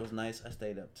 both of those nights, I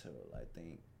stayed up till, I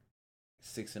think,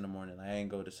 6 in the morning. I ain't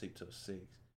go to sleep till 6.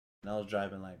 And I was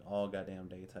driving, like, all goddamn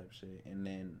day type shit. And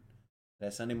then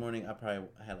that Sunday morning, I probably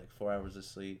had, like, 4 hours of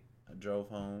sleep. I drove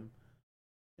home.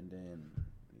 And then,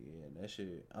 yeah, that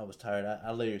shit, I was tired.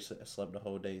 I literally slept the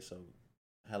whole day. So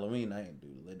Halloween, I didn't do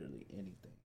literally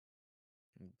anything.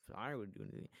 So I ain't really doing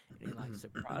anything. And then like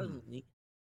surprisingly,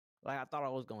 like I thought I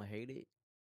was gonna hate it,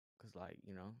 cause like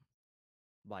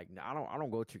like I don't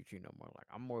go trick or treat no more. Like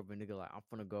I'm more of a nigga. Like I'm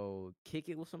gonna go kick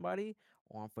it with somebody,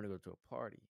 or I'm gonna go to a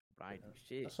party. But I ain't do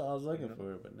shit. That's what I was You looking know?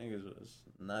 for, but niggas was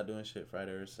not doing shit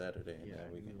Friday or Saturday and Yeah.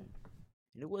 that weekend.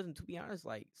 And it wasn't, to be honest,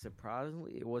 like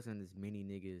surprisingly, it wasn't as many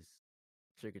niggas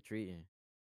trick or treating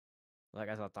like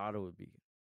as I thought it would be.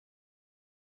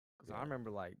 Cause I Yeah. remember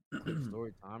like quick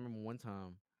story time. I remember one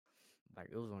time like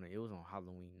it was on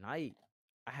Halloween night.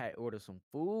 I had ordered some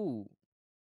food,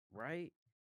 right?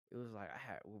 It was like I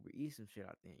had Uber Eats some shit,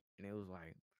 I think, and it was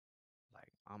like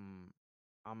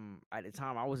I'm at the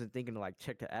time I wasn't thinking to like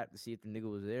check the app to see if the nigga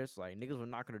was there. So like niggas were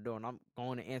knocking the door, and I'm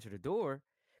going to answer the door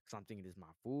because I'm thinking it's my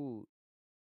food,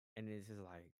 and it's just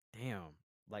like damn.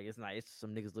 Like it's not. It's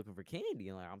some niggas looking for candy,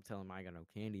 and like I'm telling them I ain't got no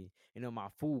candy. You know, my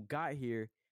food got here.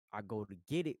 I go to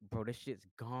get it, bro. That shit's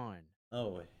gone.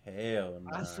 Oh hell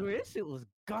I nah. swear, this shit was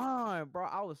gone, bro.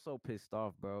 I was so pissed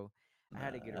off, bro. I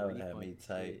had to Nah, get a that would have refund me and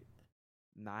tight. shit.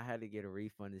 Nah, I had to get a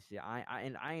refund and shit. I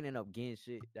ain't end up getting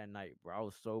shit that night, bro. I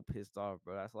was so pissed off,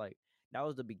 bro. That's like that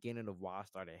was the beginning of why I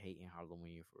started hating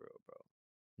Halloween for real, bro.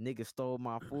 Nigga stole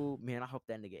my food, man. I hope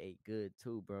that nigga ate good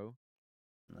too, bro.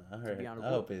 Nah, I To be heard. honest, I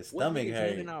hope his what stomach niggas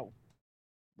handing hurt. out?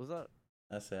 What's up?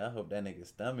 I said, I hope that nigga's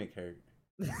stomach hurt.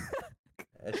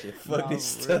 That shit fucked Nah, his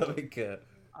for real. stomach up.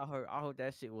 I hope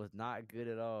that shit was not good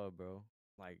at all, bro.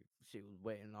 Like shit was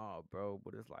wet and all, bro.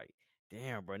 But it's like,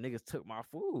 damn, bro, niggas took my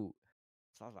food.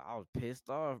 So I was pissed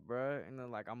off, bro. And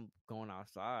then like I'm going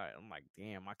outside. I'm like,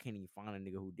 damn, I can't even find a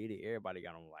nigga who did it. Everybody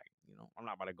got them like, I'm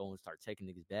not about to go and start taking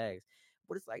niggas bags.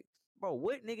 But it's like, bro,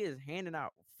 what nigga is handing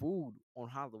out food on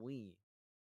Halloween?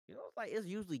 It's like it's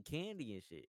usually candy and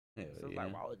shit. Hell So it's like,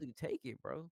 yeah. why would you take it,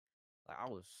 bro? Like I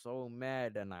was so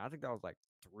mad that night. I think that was like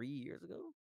 3 years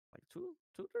ago, like two,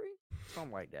 three,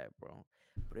 something like that, bro.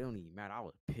 But it don't even matter. I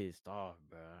was pissed off,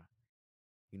 bro.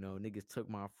 Niggas took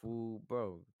my food,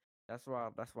 bro. That's why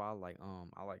I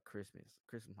like Christmas.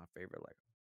 Christmas my favorite like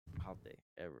holiday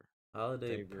ever.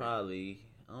 Holiday Favorite. probably.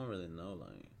 I don't really know.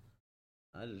 Like,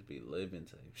 I just be living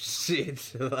type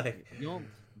shit. Like, You don't,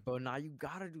 bro. Now you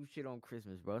gotta do shit on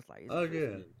Christmas, bro. It's like it's oh yeah,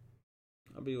 Christmas.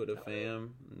 I'll be with the No,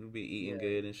 fam. We'll be eating yeah,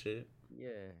 good and shit.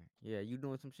 yeah. You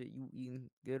doing some shit? You eating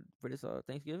good for this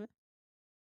Thanksgiving?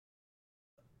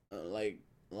 Like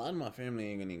a lot of my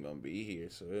family ain't even gonna be here,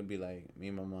 so it'll be like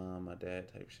me, my mom, my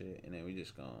dad type shit, and then we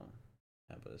just gonna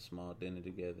have a small dinner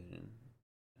together, and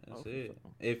that's Oh, for it. sure,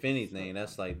 If for sure. anything,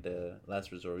 that's like the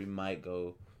last resort. We might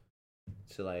go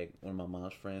to like one of my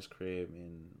mom's friends' crib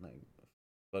and like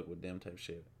fuck with them type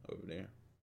shit over there.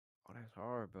 Oh, that's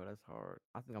hard, bro. That's hard.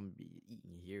 I think I'm gonna be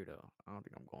eating here though. I don't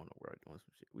think I'm going nowhere doing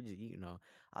some shit. We just eating though.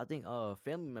 I think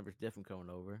family members definitely coming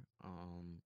over.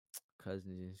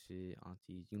 Cousins and shit,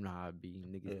 aunties. You know how it be.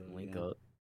 Niggas Hell link yeah, up.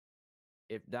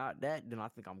 If not that, then I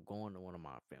think I'm going to one of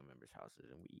my family members' houses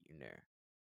and we eating there.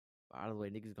 By the way,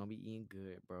 niggas gonna be eating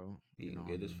good, bro. You know eating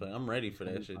what I good as fuck. mean? I'm ready It's for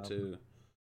gonna that be shit popping. too.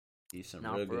 Eat some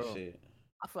Now real for good real, shit.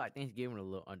 I feel like Thanksgiving a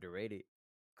little underrated.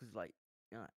 Cause like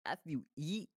after you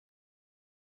eat,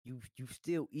 you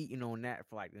still eating on that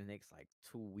for like the next like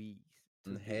 2 weeks,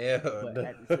 2 3 weeks. Hell But no.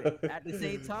 at the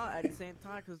same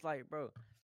time, cause like, bro,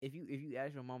 if you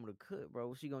ask your mama to cook, bro,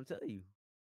 what's she gonna tell you?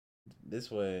 This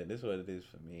what it is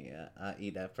for me. I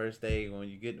eat that first day when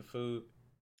you get the food,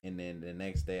 and then the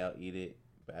next day I'll eat it.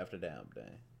 But after that, I'm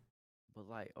done. But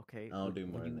like, okay, I don't do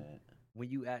more than that. when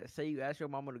you say you ask your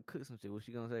mama to cook some shit, what's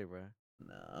she gonna say, bro?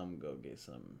 Nah, I'm gonna go get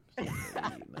something to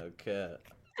eat. No cap.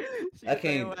 She I gonna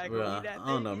say, "Oh, can't, I bro. go eat I that don't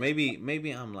thing." know.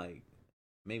 Maybe I'm like,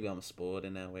 maybe I'm spoiled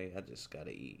in that way. I just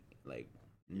gotta eat like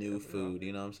Yeah, new for sure. I food. feel You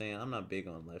you. know what I'm saying? I'm not big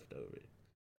on leftovers.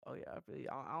 Oh yeah, I feel you.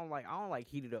 I don't like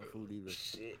heated up food either.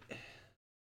 Shit.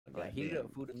 I Like got heated up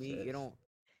damn food to me, it test. don't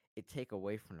it take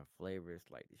away from the flavor.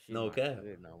 It's like the shit No not cap.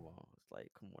 good no more. It's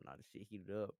like, come on now, the shit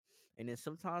heated up. And then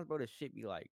sometimes, bro, the shit be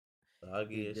like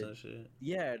Soggy or the some shit.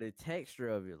 yeah, the texture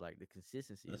of it, like the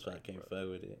consistency, That's why I like, bro. can't fuck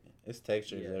with it. Its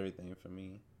texture is Yeah, everything for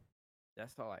me.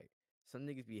 that's how like some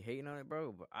niggas be hating on it,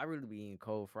 bro. But I really be eating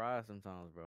cold fries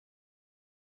sometimes, bro.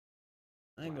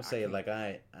 I ain't Like gonna I say can't. like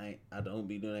I don't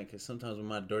be doing that because sometimes when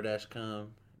my DoorDash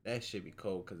come, that shit be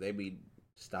cold because they be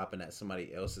stopping at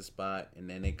somebody else's spot and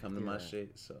then they come to my Yeah,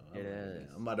 shit. So I'm it like, man, is.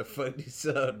 I'm about to fuck this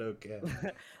up, no cap.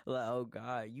 Like, oh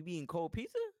god, you be eating cold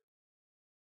pizza?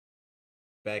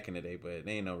 Back in the day, but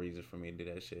there ain't no reason for me to do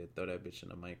that shit. Throw that bitch in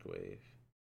the microwave.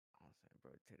 I'm saying,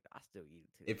 bro, I still eat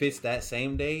it to If this it's day, that bro.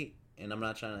 same day and I'm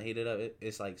not trying to heat it up,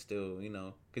 it's like still,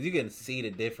 because you can see the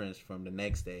difference from the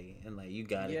next day and like you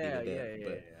gotta heat Yeah, it up. yeah, yeah,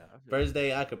 But yeah. I feel you. first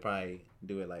day, I could probably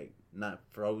do it like not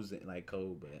frozen, like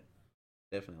cold, but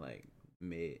definitely like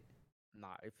mid.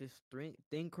 Nah, if it's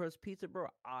thin crust pizza, bro,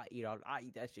 I eat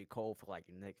that shit cold for like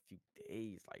the next few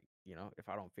days. Like, if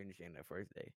I don't finish it in the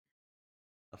first day.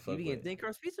 I You fuck be with getting it. thin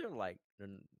crust pizza or like the.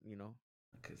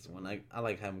 Because when I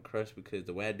like having crust because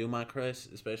the way I do my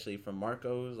crust, especially from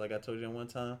Marco's, like I told you one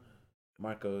time,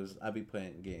 Marco's, I be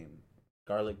getting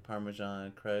garlic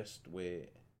parmesan crust with,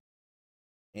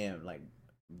 and like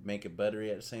make it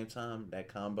buttery at the same time. That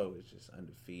combo is just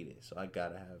undefeated. So I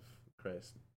gotta have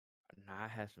crust. Nah, I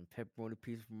had some pepperoni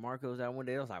pizza from Marco's that one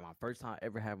day. It was like my first time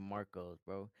ever having Marco's,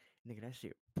 bro. Nigga, that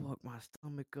shit fucked my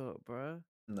stomach up, bro.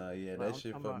 No, yeah, Like that I'm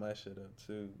shit talking fucked about, my shit up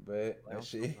too. But like that I'm talking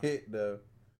shit about. hit though.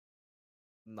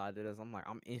 Nah, that is. I'm like,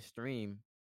 I'm in stream,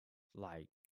 like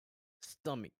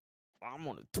stomach. I'm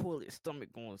on the toilet,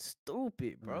 stomach going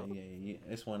stupid, No, bro. yeah, yeah,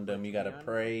 it's one of But them. You to be gotta honest,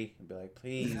 like, pray and be like,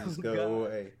 please oh go God,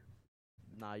 away.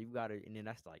 nah, you gotta, and then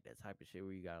that's like that type of shit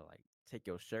where you gotta like take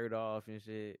your shirt off and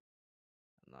shit.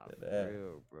 Nah, To for that.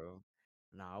 real, bro.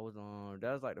 Nah, I was on.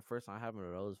 That was like the first time having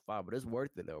those five, but it's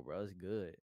worth it though, bro. It's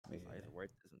good. It's like Yeah. it's worth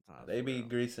it sometimes They for be real.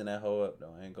 greasing that hoe up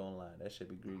though. I ain't gonna lie. That shit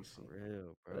be Nah, greasy. for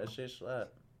real, But that bro. shit slap.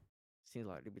 Seems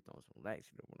like they be throwing some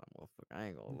laxative on that motherfucker. I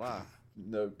ain't gonna lie,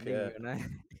 No nigga. cap.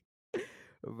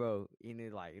 And bro, and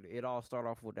it like it all start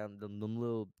off with them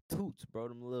little toots, bro.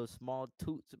 Them little small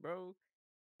toots, bro.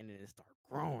 And then it start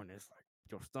growing. It's like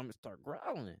your stomach start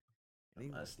growling, and then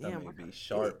you My like, damn, I stomach be gotta shit.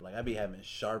 sharp. Like I be having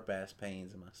sharp ass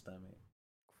pains in my stomach.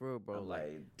 For real, bro. I'm Like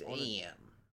like, on the damn.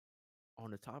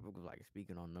 on the topic of like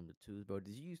speaking on number twos, bro.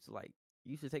 Did you used to like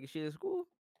you used to take a shit at school?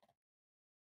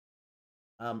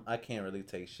 I can't really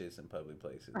take shits in public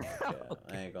places. No cap. I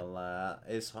Okay. ain't gonna lie.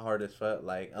 It's hard as fuck.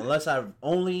 Like unless I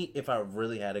only if I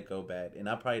really had to go bad, and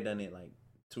I probably done it like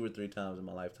 2 or 3 times in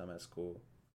my lifetime at school.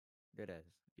 Dead ass.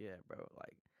 Yeah, bro.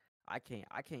 Like I can't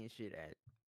shit at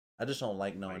I just don't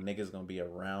like knowing like niggas gonna be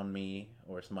around me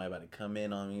or somebody about to come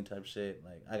in on me type shit.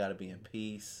 Like I gotta be in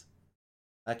peace.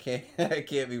 I can't I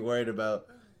can't be worried about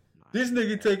nah, this nigga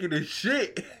yeah. taking a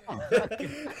shit. Oh god.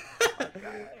 Oh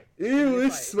god. And Ew, it's it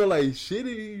like smell like shit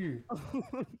in here. oh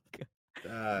god.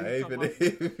 Nah, I Nigga ain't talking finna about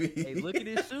hit hey, look at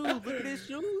me. his shoes, look at his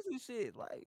shoes and shit.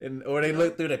 Like, And or they you know,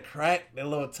 look through the crack, that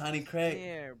little tiny crack.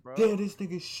 yeah, Damn, bro. this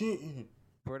nigga shitting.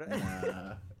 Bro that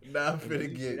Nah, not and then finna you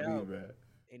get get me, out, bro.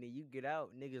 and then you get out,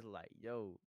 niggas like,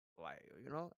 yo, like, you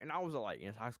know, and I was like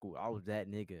in high school, I was that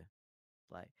nigga.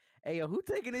 Like, hey yo, who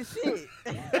taking this shit?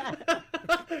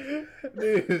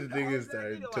 This I was nigga that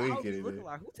started nigga. Like, I was tweaking just in looking it.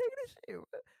 like, who taking this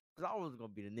shit? Cause I was gonna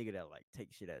be the nigga that like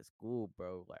take shit at school,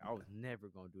 bro. Like, I was never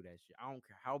gonna do that shit. I don't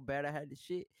care how bad I had the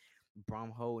shit, bro.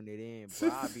 I'm holding it in, bro.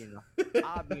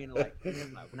 I'll be in like, and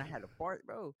then like when I had a fart,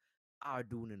 bro, I'll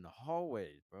do it in the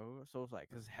hallways, bro. So it's like,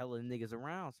 cause hella niggas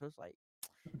around, so it's like,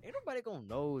 ain't nobody gonna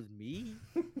know it's me.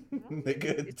 You know?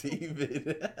 Nigga It's too,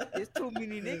 David. it's too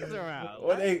many niggas around. Or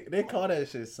Like, they call that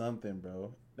shit something,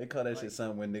 bro. They call that shit like,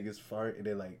 something when niggas fart and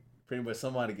they like pretty much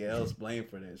somebody else blamed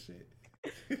for that shit.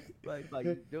 like,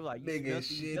 they're like, you Nigga smelt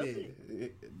it, you smelt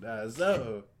it. shitting. Nah,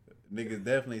 so niggas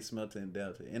definitely smelt it in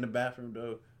Delta. In the bathroom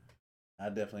though, I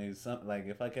definitely some like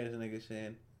if I catch a nigga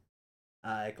shitting,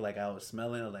 I act like I was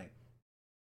smelling it like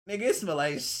nigga it smell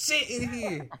like shit in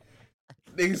here.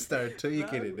 Niggas start tweaking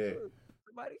Bro, in there.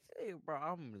 somebody said, bro,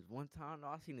 I remember this one time, though,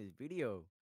 I seen this video.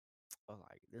 I was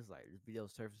like this video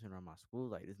surfacing on my school.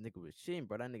 Like this nigga was shitting,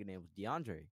 bro. That nigga name was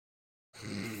DeAndre. And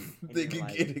then Nigga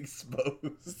like, get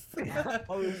exposed.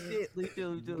 oh shit, let's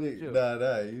chill.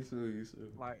 Nah, you sue.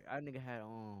 Like that nigga had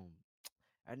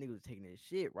that nigga was taking that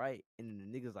shit right, and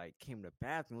then the niggas like came to the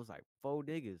bathroom. It was like four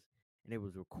niggas, and they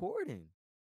was recording,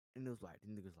 and it was like the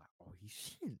niggas like, oh he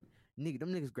shitting, nigga.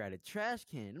 Them niggas grabbed a trash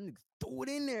can. Them niggas threw it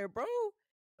in there, bro.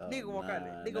 Oh Nigga walk out.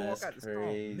 nah, Nigga walk that's out the stall,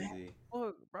 mad crazy.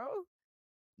 fuck, bro.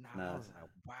 Nah, I Nah, was like,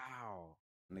 wow.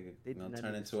 nigga They gonna did that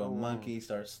turn nigga into a so wrong. monkey,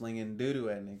 start slinging doo doo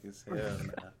at niggas. Hell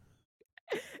nah.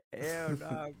 Hell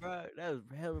nah, bro. That was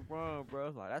hella wrong,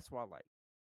 bro. Like that's why, like,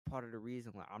 part of the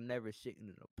reason, like, I'm never shitting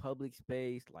in a public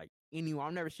space, like anywhere.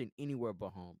 I'm never shitting anywhere but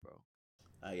home, bro.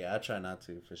 Yeah, I try not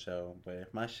to for sure. But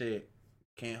if my shit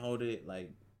can't hold it,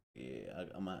 like, yeah,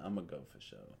 I'm gonna go for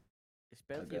sure. I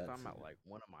Especially if got I'm to. at like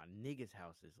one of my niggas'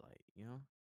 houses, like, you know,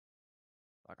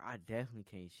 like I definitely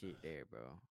can't shit there, bro.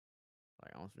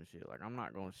 Like on some shit, like I'm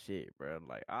not gonna shit, bro.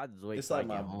 Like I just wait It's till I like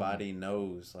get my home. body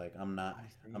knows, like I'm I'm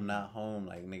saying, not home.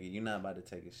 Like nigga, you're not about to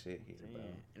take a shit I'm here, bro.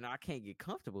 saying, and I can't get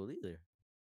comfortable either.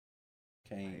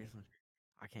 Like Can't. it's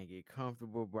I can't get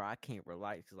comfortable, bro. I can't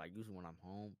relax because, like, usually when I'm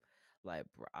home, like,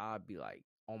 bro, I'll be like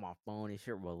on my phone and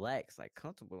shit, relax, like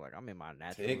comfortable, like I'm in my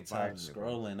natural TikTok environment, bro.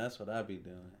 scrolling, that's what I be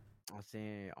doing. I'm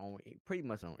saying on pretty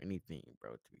much on anything,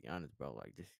 bro. To be honest, bro,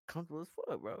 like just comfortable as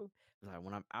fuck, bro. It's like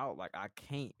when I'm out, like I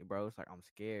can't, bro. It's like I'm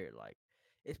scared, like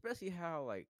especially how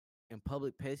like in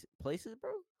public places,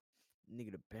 bro.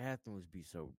 Nigga, the bathrooms be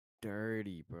so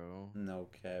dirty, bro. No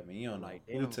cap, man. You don't know Like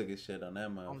they who don't. took a shit on that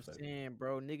I'm motherfucker. saying,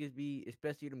 bro, niggas be,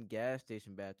 especially them gas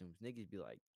station bathrooms, niggas be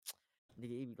like,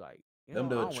 nigga, it be like, you Them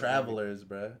know, I the don't want to go in there. travelers,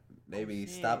 bruh. They I'm be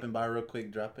saying, stopping by real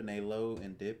quick, dropping a load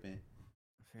and dipping.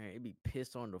 it be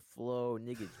piss on the floor,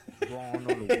 niggas drawing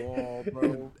on the wall,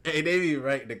 bro. Hey, they be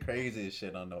writing the craziest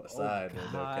shit on the Oh side though,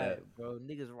 no God, cap. bro,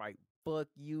 niggas write fuck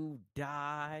you,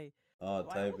 die. All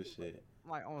Like, type of shit.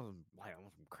 like on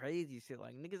some crazy shit.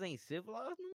 Like niggas ain't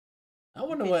civilized. I You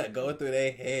wonder can't what take go no. through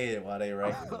their head while they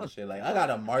writing this shit. Like, I got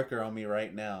a marker on me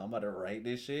right now. I'm about to write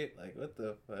this shit. Like, what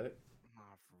the fuck? Nah,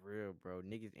 for real, bro.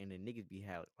 Niggas and the niggas be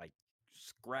have like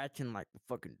scratching like the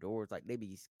fucking doors, like they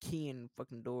be keying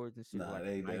fucking doors and shit with Nah, like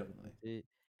they a knife and definitely. shit.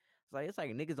 It's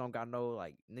like niggas don't got no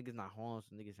like niggas not home,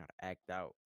 so niggas trying to act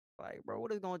out. Like, bro,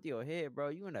 what is going through your head, bro?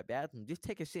 You in the bathroom, just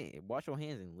take a shit and wash your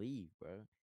hands and leave, bro.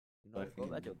 Go about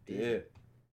Fucking your business. dip.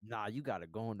 Nah, you gotta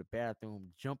go in the bathroom,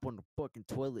 jump on the fucking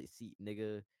toilet seat,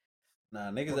 nigga.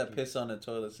 Nah, niggas that Fucking, piss on the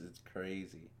toilets is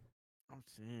crazy. I'm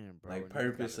saying, bro, Like niggas gotta.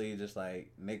 purposely, just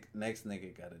like next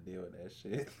nigga got to deal with that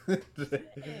I'm shit.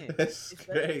 saying, That's especially,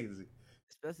 crazy.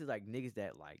 especially like niggas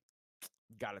that like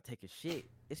gotta take a shit.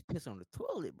 It's piss on the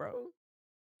toilet, bro.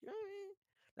 You know what I mean?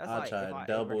 That's I'll like try if I ever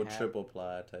double, have, triple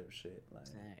ply type shit. Like,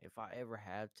 saying, if I ever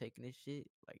have taken this shit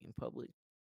like in public,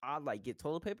 I like get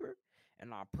toilet paper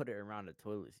and I put it around the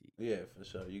toilet seat. yeah, for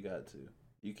sure, you got to.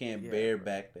 You can't Yeah, bear bro.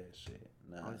 back that shit.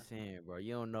 I'm Nah, saying, bro,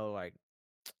 you don't know like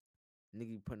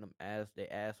nigga putting they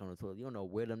ass on the toilet. You don't know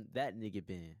where that nigga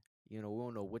been. You know, we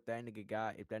don't know what that nigga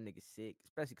got. If that nigga sick,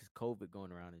 especially because COVID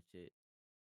going around and shit.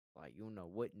 Like you don't know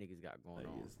what niggas got going like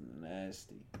on. it's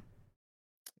nasty.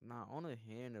 Nah, on the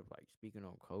hand of like speaking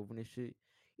on COVID and shit.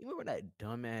 You remember that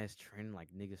dumbass trend like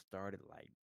niggas started like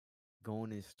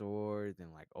going in stores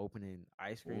and like opening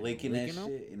ice creams and Licking that licking them?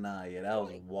 shit. Nah, yeah, that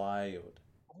was Like wild.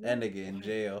 That who? nigga in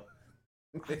jail.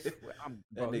 I that swear,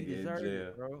 he nigga in deserves it,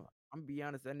 jail. bro. I'm be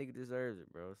honest, that nigga deserves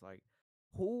it, bro. It's like,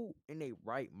 who in their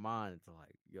right mind to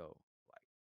like, yo, like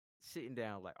sitting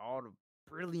down, like all the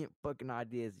brilliant fucking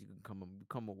ideas you can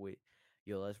come up with.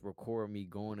 Yo, let's record me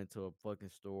going into a fucking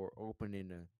store, opening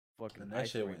the fucking And that ice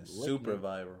shit cream, went licking super it,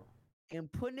 viral.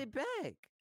 and putting it back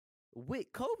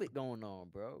with COVID going on,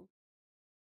 bro.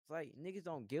 It's like niggas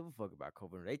don't give a fuck about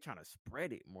COVID. They trying to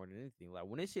spread it more than anything. Like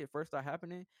when this shit first started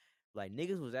happening, like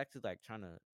niggas was actually like trying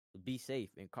to be safe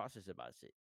and cautious about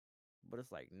shit. But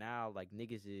it's like now, like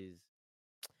niggas is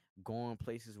going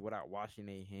places without washing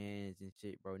their hands and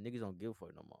shit, bro. Niggas don't give a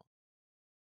fuck no more.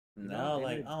 You know? Now, And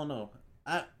like, then I don't know.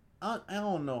 I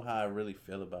don't know how I really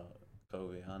feel about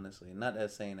COVID, honestly. Not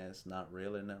that saying that it's not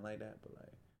real or nothing like that, but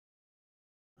like,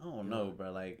 I don't you know, know,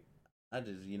 bro. Like, I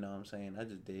just, you know what I'm saying? I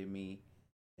just did me,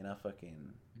 and I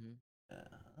fucking, mm-hmm.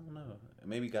 I don't know.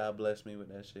 Maybe God blessed me with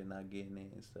that shit, not getting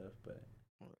it and stuff, but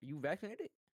You vaccinated?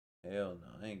 hell no,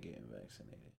 I ain't getting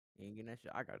vaccinated. You ain't getting that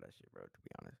shit. I got that shit, bro. To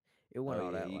be honest, it wasn't Oh,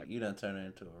 all yeah, that like. you done turned it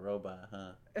into a robot,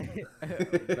 huh?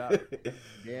 About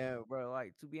yeah, bro.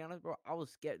 Like to be honest, bro, I was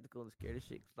skeptical and scared of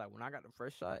shit. Cause like when I got the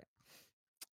first shot,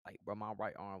 like bro, my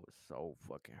right arm was so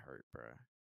fucking hurt, bro.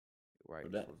 Right,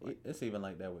 But this that was like it's even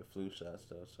like that with flu shots,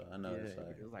 though, so I know yeah, it's but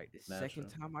like it was like the second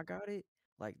natural. time I got it,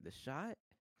 like the shot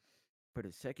for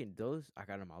the second dose, I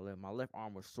got it in my left. My left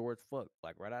arm was sore as fuck.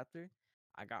 Like right after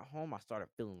I got home, I started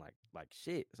feeling like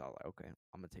shit. So I was like, okay,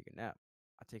 I'm gonna take a nap.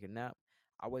 I take a nap.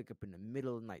 I wake up in the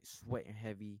middle of the night, sweating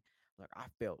heavy. Like I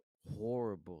felt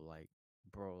horrible. Like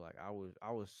bro, like I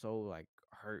was so like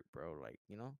hurt, bro. Like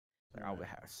like I would Right.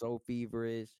 have so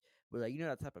feverish, but like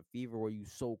that type of fever where you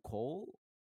so cold.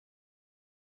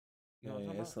 You Yeah, know what I'm yeah,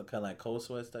 talking it's about? kind of like cold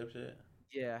sweats type shit.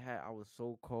 Yeah, I was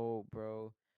so cold,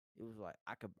 bro. It was like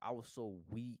I was so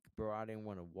weak, bro. I didn't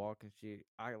want to walk and shit.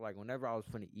 I like whenever I was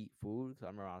finna eat food, cause I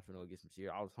remember I was finna go get some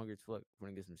cereal. I was hungry as fuck,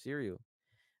 finna get some cereal,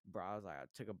 bro. I was like, I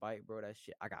took a bite, bro. That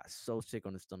shit, I got so sick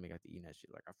on the stomach after eating that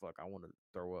shit. Like I feel like I want to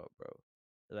throw up, bro.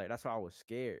 Like that's why I was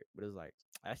scared. But it was like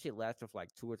that shit lasted for like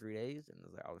 2 or 3 days, and it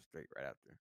was like I was straight right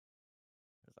after.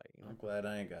 It's like I'm glad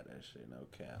I ain't got that shit. No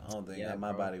cap. I don't think yeah,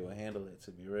 my bro. body will handle it.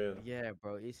 To be real. Yeah,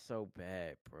 bro. It's so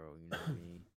bad, bro. You know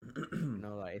what I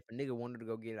mean? Like if a nigga wanted to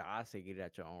go get it, I say get it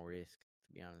at your own risk.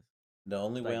 To be honest, The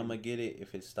only it's way like I'm gonna get it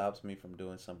if it stops me from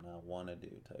doing something I want to do,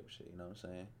 type shit. You know what I'm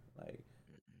saying? Like,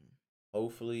 mm-mm.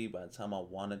 hopefully, by the time I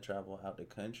want to travel out the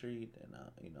country, then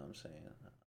you know what I'm saying.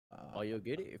 Oh, Uh, you'll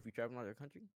get it if you travel out of the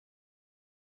country.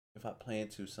 if I plan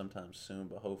to sometime soon,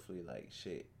 but hopefully, like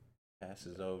shit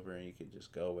passes Yeah. over and you could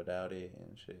just go without it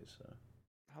and shit. So,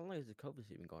 How long has the COVID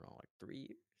shit been going on? Like 3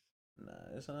 years?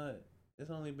 nah, it's not. It's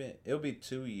only been. It'll be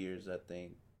 2 years, I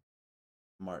think.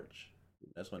 March.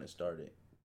 That's when it started.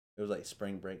 It was like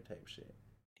spring break type shit.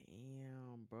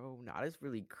 Damn, bro. Nah, that's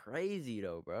really crazy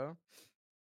though, bro.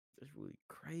 That's really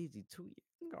crazy. 2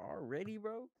 years already,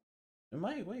 bro. It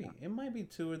might wait. It might be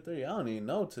 2 or 3. I don't even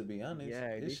know, to be honest.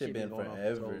 Yeah, This this shit shit been been going on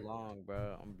for so forever. long,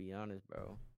 bro. I'm gonna be honest,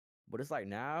 bro. But it's like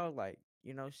now, like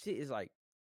shit is like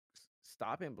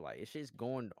stopping, but like it shit's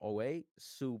going away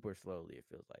super slowly. It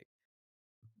feels like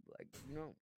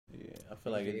Yeah, I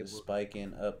feel like niggas it's are just able.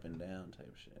 spiking up and down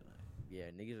type shit. yeah,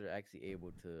 niggas are actually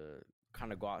able to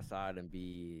kind of go outside and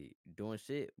be doing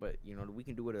shit, but we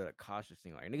can do it at a cautious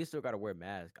thing. Like niggas still gotta wear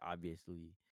masks,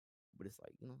 obviously, but it's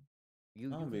like I you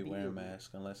don't be could be. wearing masks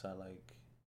unless I like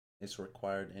it's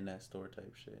required in that store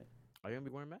type shit. Are you gonna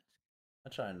be wearing masks? I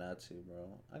try not to,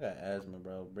 bro. I got asthma,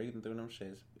 bro. Breathing through them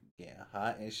shits getting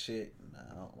hot and shit. Nah,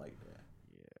 I don't like that.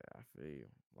 Yeah, I feel you.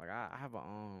 Like I have a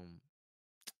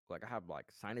like I have like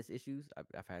sinus issues.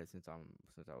 I've had it since I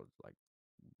was like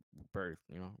birth,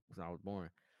 since I was born.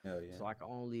 Hell yeah. So I can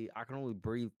only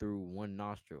breathe through one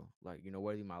nostril, like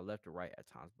whether my left or right at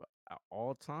times, but at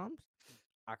all times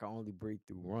I can only breathe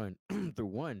through one through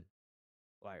one.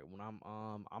 Like when I'm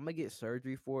gonna get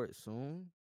surgery for it soon,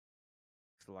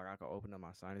 so like I can open up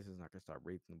my sinuses and I can start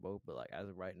breathing both. But like as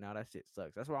of right now, that shit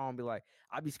sucks. That's why I'm gonna be like,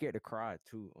 I'd be scared to cry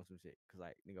too on some shit, cause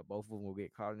like both of them will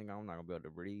get caught. I'm not gonna be able to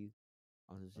breathe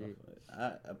on some shit.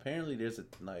 Apparently there's a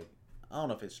like I don't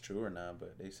know if it's true or not,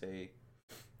 but they say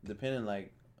depending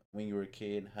like when you were a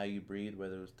kid how you breathe,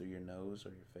 whether it was through your nose or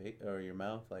your face or your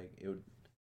mouth, like it would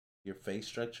your face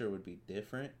structure would be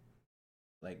different.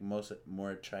 Like most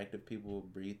more attractive people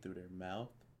breathe through their mouth.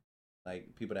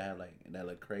 Like people that have like that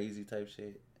look crazy type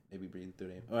shit, they be breathing through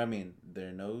their or I mean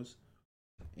their nose.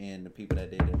 And the people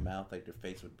that did their mouth, like their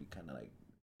face would be kind of like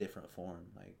different form,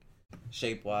 like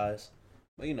shape wise.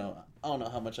 But I don't know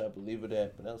how much I believe of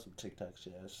that. But that was some TikTok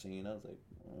shit I seen. I was like,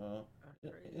 well,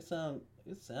 That's it, crazy.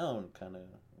 it sound kind of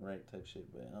right type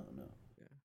shit, but I don't know. Yeah.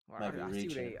 Well, Might be I see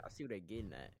what reaching. I see what they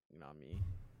getting at. You know what I mean?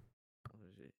 On some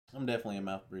shit. I'm definitely a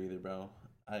mouth breather, bro.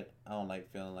 I don't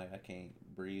like feeling like I can't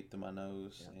breathe through my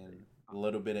nose Yeah, I feel and you. a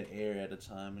little bit of air at a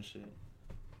time and shit.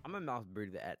 I'm a mouth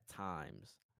breather at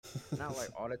times, not like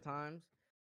all the times,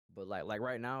 but like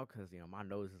right now, cause my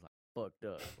nose is like fucked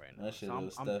up right now, That shit so a I'm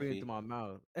little I'm breathing through stuffy. my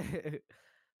mouth.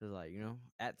 It's like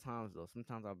at times though,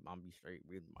 sometimes I'm be straight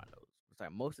breathing my nose. It's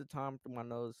like most of the time through my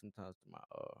nose, sometimes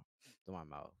through my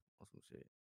mouth or some shit.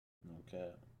 Okay.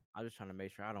 I'm just trying to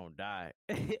make sure I don't die.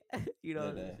 Yeah,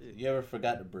 Some that. shit, You ever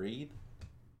forgot to breathe?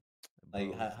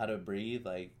 Like bro. how to breathe?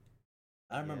 Like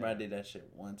I remember I Yeah, did that shit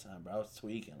one time, bro. I was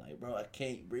tweaking, like, bro, I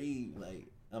can't breathe. Like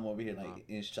I'm over here nah, like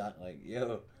in shock, like,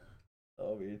 yo,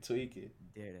 over here tweaking.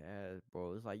 dead ass,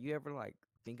 bro. It's like you ever like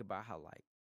think about how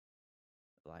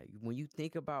like when you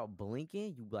think about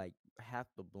blinking, you like have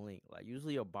to blink. Like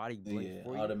usually your body blinks Yeah,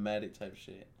 for you. automatic type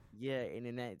shit. Yeah, and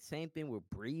then that same thing with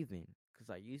breathing. Cause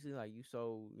like usually like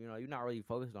you're not really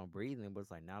focused on breathing, but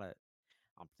it's like now that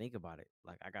I'm thinking about it,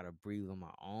 like I gotta breathe on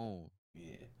my own. Yeah,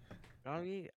 You know what I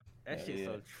mean? That hell shit's yeah.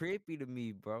 so trippy to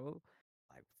me, bro.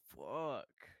 Like fuck,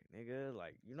 nigga.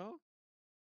 Like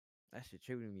that shit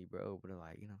trippy to me, bro. But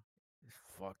like it's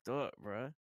fucked up,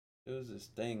 bro. It was this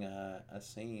thing I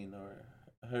seen or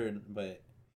heard, but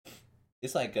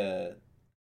it's like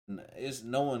it's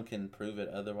no one can prove it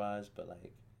otherwise, but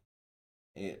like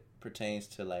it pertains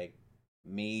to like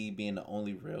me being the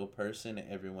only real person and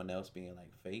everyone else being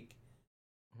like fake.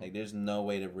 Like there's no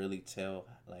way to really tell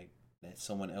like that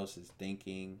someone else is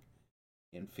thinking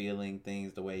and feeling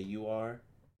things the way you are.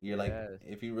 You're Dead like ass.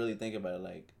 if you really think about it,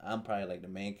 like I'm probably like the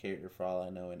main character for all I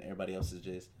know and everybody else is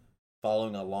just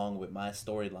following along with my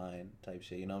storyline type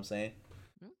shit, you know what I'm saying?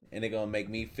 And they're gonna make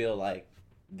me feel like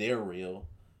they're real.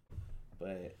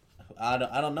 But I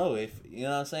don't know if you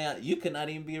know what I'm saying. You could not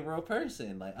even be a real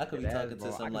person. Like I could Dead be ass, talking to bro.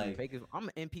 I some could be like fake as I'm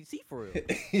an NPC for real.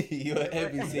 you an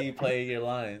Everybody, NPC playing your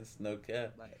lines. No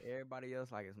cap. like everybody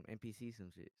else, like some NPC, some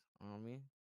shit. You know what I mean?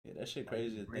 Yeah, that shit Like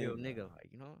just crazy to real think, bro. nigga, like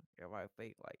everybody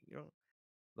fake, like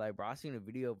like bro. I seen a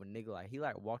video of a nigga like he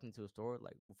like walked into a store.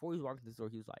 Like before he was walking to the store,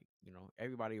 he was like,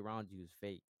 everybody around you is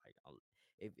fake. Like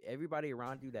if everybody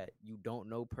around you that you don't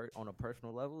know on a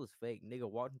personal level is fake, nigga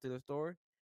walked into the store.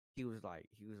 He was like,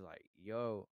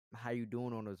 yo, how you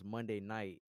doing on this Monday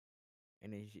night?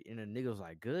 And the nigga was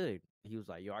like, good. He was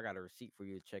like, yo, I got a receipt for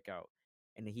you to check out.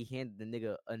 And then he handed the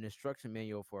nigga an instruction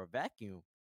manual for a vacuum.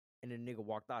 And the nigga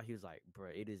walked out. He was like, bro,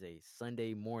 it is a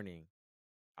Sunday morning.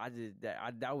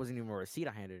 That wasn't even a receipt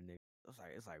I handed the nigga.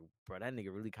 It's like, bro, that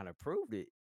nigga really kind of proved it.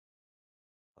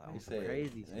 Like They on some say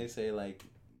crazy they shit. say like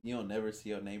you don't never see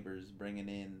your neighbors bringing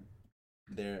in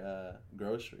their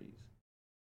groceries.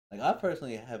 Like I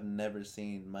personally have never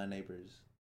seen my neighbors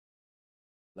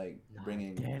like Nah,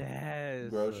 bringing dead ass.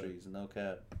 groceries. No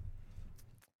cap.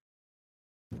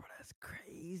 Bro, that's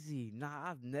crazy. Nah,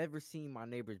 I've never seen my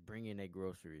neighbors bring in their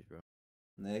groceries, bro.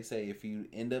 And they say if you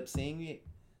end up seeing it,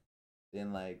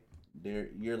 then like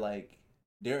you're like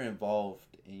they're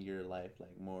involved in your life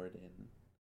like more than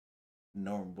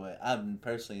normal. But I've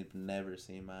personally never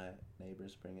seen my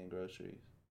neighbors bring in groceries.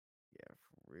 Yeah,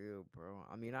 real, bro.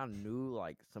 I mean, I knew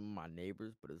like some of my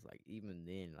neighbors, but it's like even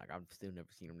then, like I've still never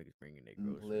seen them niggas bringing their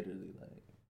groceries. Literally, like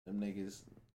them niggas,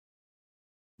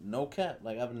 no cap.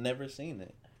 Like I've never seen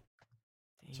it.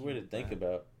 It's weird to Damn, think bro.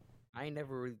 about. I ain't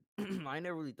never really, I ain't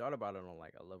never really thought about it on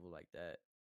like a level like that.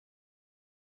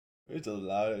 It's a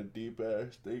lot of deep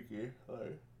ass thinking.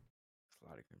 Like It's a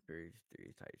lot of conspiracy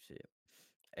theory type shit.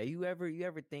 Hey, you ever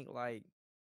think like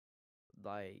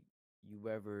you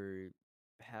ever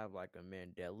have like a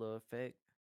Mandela effect?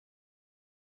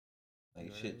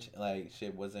 You heard? like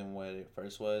shit wasn't what it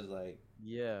first was. Like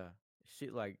Yeah,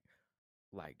 shit like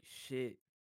shit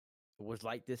was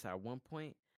like this at one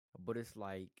point, but it's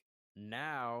like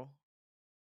now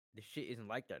the shit isn't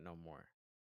like that no more.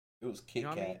 it was You know Kit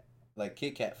what I mean? Kat. Like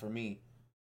Kit Kat for me.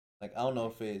 Like I don't know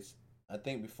Like, if it's. I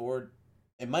think before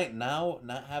it might now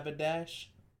not have a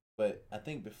dash, but I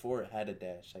think before it had a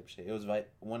dash type shit. It was like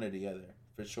one or the other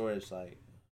for sure. It's like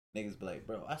niggas be like,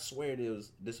 bro, I swear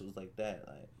this was like that.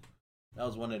 Like that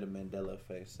was one of the Mandela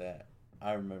effects that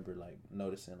I remember like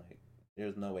noticing. Like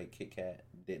there's no way Kit Kat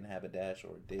didn't have a dash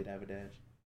or did have a dash.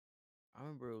 I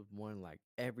remember it was one like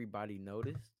everybody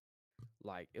noticed.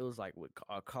 Like it was like with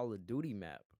a Call of Duty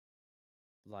map.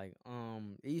 Like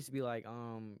it used to be like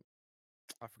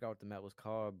I forgot what the map was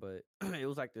called, but it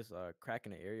was like this crack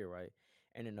in the area, right?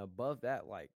 And then above that,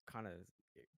 like kind of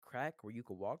crack where you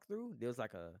could walk through, there was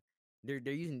like a there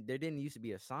didn't used to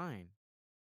be a sign,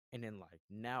 and then like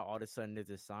now all of a sudden there's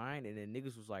a sign, and then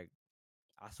niggas was like,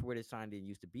 I swear this sign didn't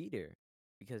used to be there,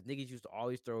 because niggas used to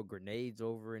always throw grenades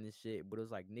over and this shit, but it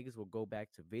was like niggas would go back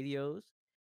to videos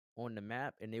on the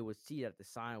map and they would see that the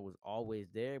sign was always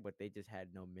there, but they just had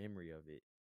no memory of it.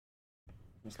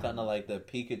 It's Kind kind of of like the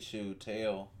Pikachu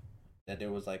tail that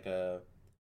there was like a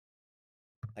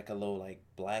little like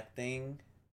black thing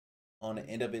on the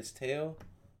end of its tail.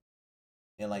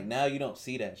 And like now you don't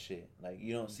see that shit. Like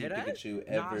you don't see dead ass. Pikachu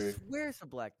Nah, I ever. swear it's a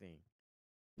black thing.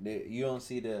 You don't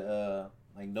see the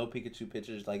like no Pikachu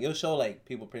pictures. Like it'll show like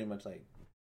people pretty much like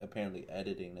apparently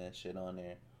editing that shit on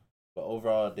there. But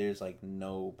overall, there's like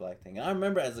no black thing. And I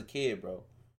remember as a kid, bro,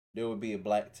 there would be a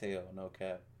black tail, no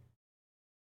cap,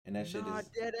 and that shit Nah, is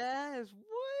dead ass.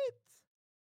 What?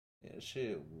 yeah,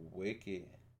 shit wicked.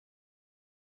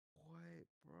 What,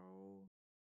 bro?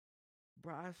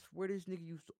 Bro, I swear this nigga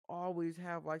used to always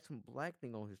have like some black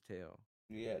thing on his tail.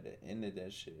 Yeah, the end of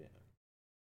that shit.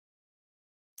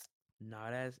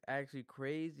 Nah, that's actually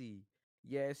crazy.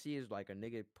 Yeah, see, it's like a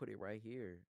nigga put it right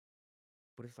here,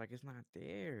 but it's like it's not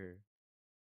there.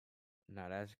 Nah,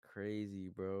 that's crazy,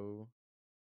 bro.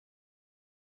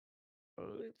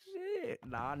 Oh shit.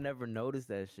 Nah, I never noticed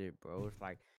that shit, bro. It's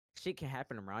like shit can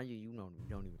happen around you, you don't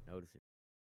even notice it.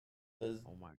 'Cause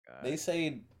Oh my they god.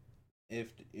 say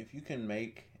if you can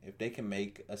make if they can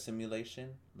make a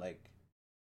simulation like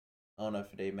I don't know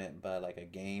if they meant by like a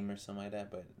game or something like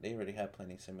that, but they already have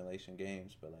plenty of simulation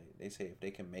games. But like they say, if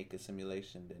they can make a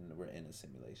simulation, then we're in a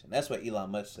simulation. That's what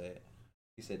Elon Musk said.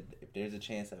 He said, if there's a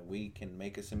chance that we can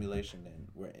make a simulation, then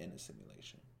we're in a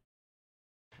simulation.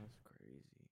 That's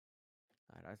crazy.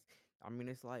 That's I mean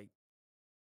it's like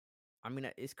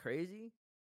it's crazy.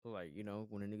 Like,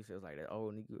 when a nigga says like that,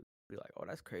 oh nigga be like, oh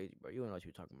that's crazy, bro. You don't know what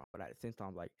you're talking about. But at the same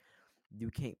time, like you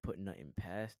can't put nothing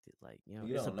past it. Like,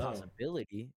 You it's a don't know,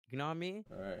 possibility. You know what I mean?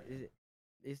 all right?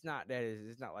 It's not that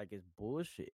it's not like it's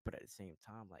bullshit, but at the same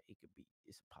time, like it's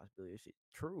a possibility of shit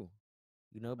true.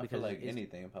 I feel Because like it's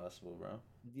anything possible, bro.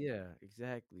 yeah,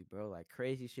 exactly, bro. Like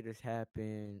crazy shit has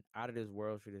happened, out of this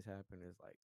world shit has happened. It's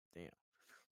like, damn.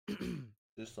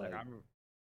 Just Like like,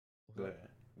 what's go up? ahead,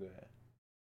 go ahead.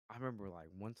 I remember like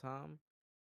one time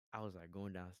I was like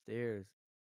going downstairs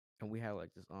and we had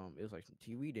like this it was like some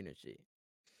TV dinner shit.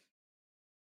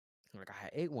 Like I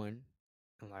had ate one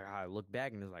and like I looked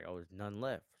back and it's like, oh, there's none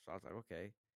left. So I was like,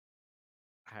 okay.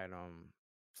 I had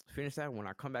finished that. When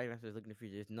I come back downstairs looking in the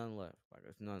freezer, there's none left. Like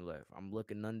there's none left. I'm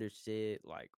looking under shit,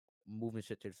 like moving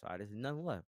shit to the side. There's none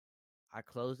left. I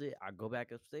close it, I go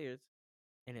back upstairs,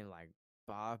 and then like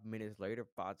 5 minutes later,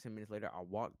 5, 10 minutes later, I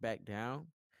walk back down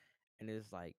and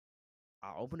it's like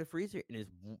I open the freezer and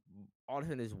all of a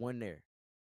sudden there's one there.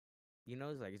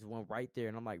 It's like it's one right there,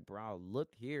 and I'm like, bro, I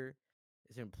looked here,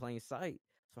 it's in plain sight.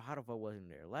 So how the fuck wasn't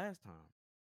there last time?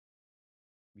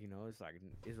 It's like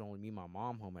it's only me, and my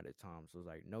mom home at the time, so it's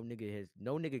like no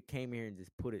nigga came here and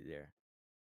just put it there.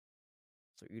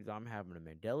 So either I'm having a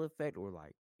Mandela effect or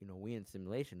like we in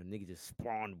simulation. The nigga just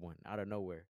spawned one out of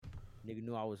nowhere. Nigga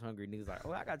knew I was hungry. Niggas like,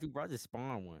 oh, I got you, bro. I just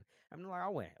spawned one. I'm like, I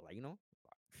went like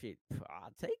shit.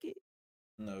 I'll take it.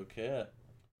 No cap.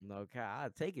 No, okay, I'll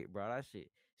take it, bro. That shit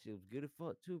was good as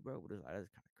fuck too, bro. But it's like that's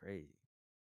kind of crazy.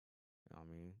 You know what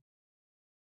I mean?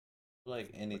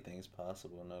 Like anything's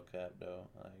possible, no cap though.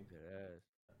 Like Deadass.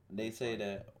 they It's say like,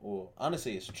 that. Well,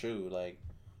 honestly, it's true. Like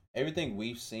everything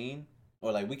we've seen,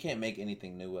 or like we can't make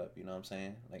anything new up. You know what I'm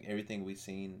saying? Like everything we've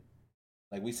seen,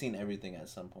 like we've seen everything at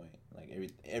some point. Like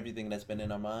everything that's been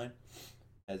in our mind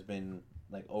has been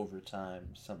like over time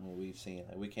something we've seen.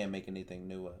 Like we can't make anything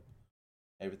new up.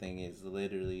 Everything is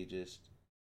literally just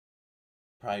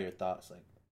prior thoughts, like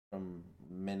from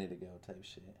a minute ago type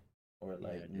shit, or yeah,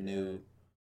 like new. deadass.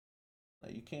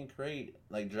 Like you can't create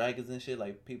like dragons and shit.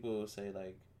 Like people say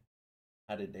like,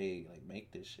 how did they like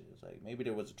make this shit? It's like maybe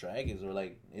there was dragons or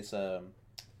like it's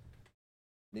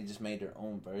they just made their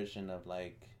own version of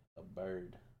like a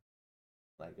bird,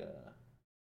 like a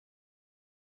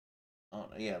I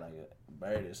don't know, yeah, like a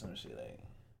bird or some shit. Like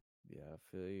Yeah, I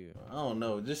feel you. I don't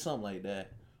know, just something like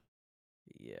that.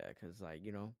 Yeah, cause like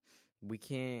we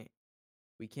can't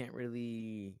we can't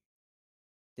really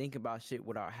think about shit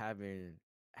without having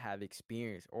have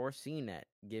experience or seen that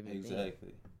given thing.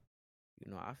 Exactly.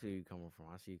 I feel you coming from.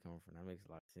 I see you coming from. That makes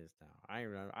a lot of sense now. I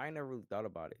ain't never really thought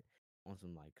about it on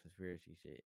some like conspiracy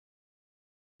shit.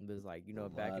 But it's like, A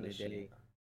back in lot the of shit. day,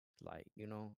 like,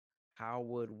 how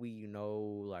would we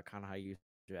know like kind of how you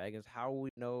dragons? How would we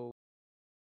know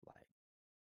like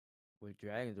with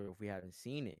dragons or if we haven't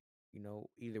seen it?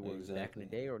 Either was back in the Exactly.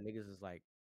 day or niggas is like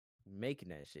making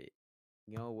that shit.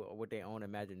 With their own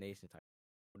imagination type.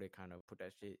 They kind of put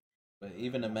that shit But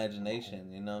even on.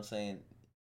 imagination, you know what I'm saying?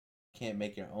 Can't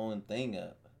make your own thing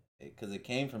up because it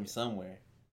came from Yeah. somewhere.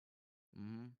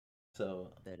 Mm-hmm.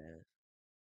 So That ass.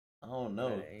 I don't But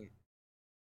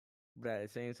know. at the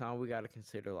same time, we gotta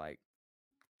consider like,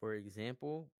 for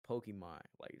example, Pokemon.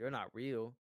 Like they're not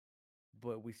real,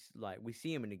 but we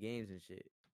see them in the games and shit,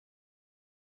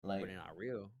 but Like they're not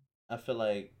real. I feel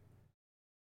like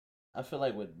I feel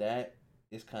like with that,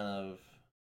 it's kind of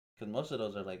because most of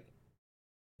those are like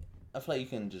I feel like you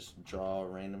can just draw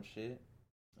random shit.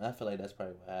 And I feel like that's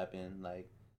probably what happened. Like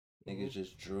Mm-hmm. niggas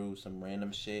just drew some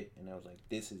random shit and I was like,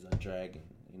 this is a dragon.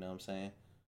 You know what I'm saying?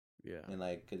 Yeah. And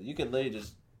like, cause you could literally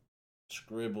just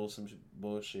scribble some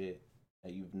bullshit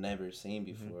that you've never seen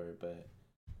Mm-hmm. before, but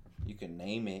you can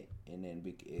name it and then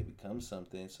it becomes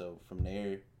something. So from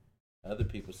there, other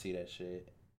people see that shit,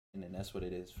 and then that's what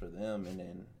it is for them, and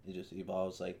then it just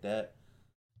evolves like that.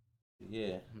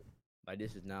 Yeah, Mm-hmm. Like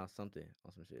this is now something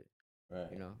on some shit. right.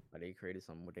 Like they created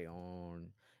something with their own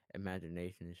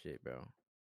imagination and shit, bro.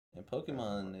 And That's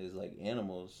Pokemon is like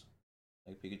animals,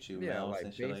 like Pikachu, Yeah, mouse, like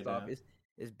and shit like based off that.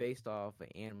 it's based off an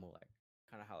animal, like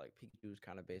kind of how like Pikachu's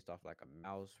kind of based off like a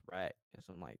mouse, rat, and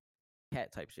some like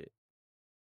cat type shit.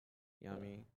 You know what I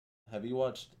mean? Have you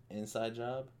watched Inside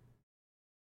Job?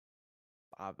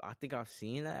 I think I've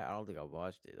seen that. I don't think I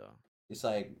watched it though. It's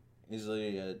like it's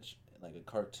literally like a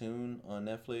cartoon on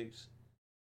Netflix.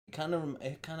 It kind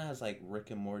of has like Rick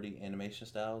and Morty animation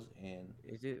styles, and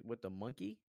Is it with the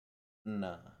monkey?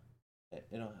 nah, it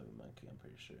don't have a monkey. I'm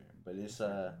pretty sure, but Inside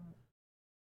Job?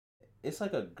 it's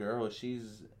like a girl.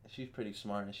 She's pretty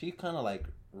smart, and she's kind of like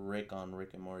Rick on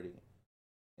Rick and Morty,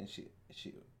 and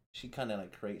she kind of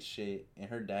like creates shit, and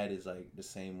her dad is like the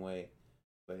same way,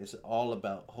 but it's all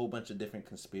about a whole bunch of different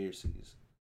conspiracies.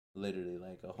 Literally,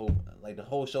 like the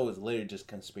whole show is literally just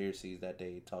conspiracies that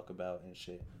they talk about and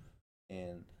shit.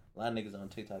 And a lot of niggas on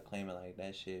TikTok claiming like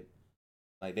that shit,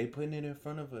 like they putting it in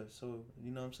front of us. So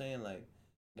you know what I'm saying? Like,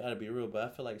 gotta be real. But I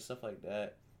feel like stuff like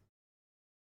that.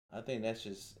 I think that's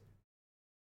just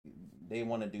they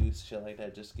want to do shit like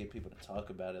that just to get people to talk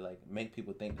about it, like make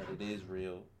people think that it is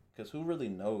real. Because who really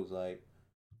knows? Like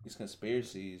these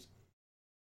conspiracies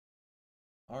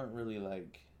aren't really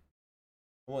like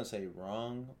I wouldn't say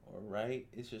wrong or right.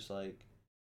 It's just like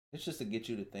it's just to get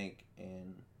you to think.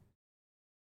 And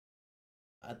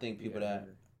I think people Yeah, that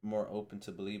literally. more open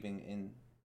to believing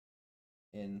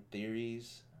in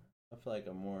theories, I feel like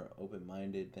are more open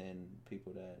minded than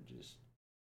people that just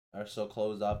are so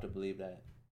closed off to believe that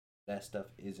that stuff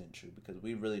isn't true because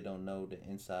we really don't know the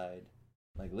inside,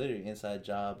 like literally inside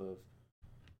job of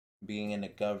being in the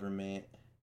government,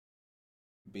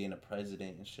 being a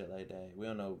president and shit like that. We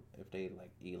don't know if they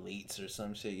like elites or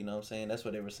some shit. You know what I'm saying? That's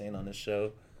what they were saying on the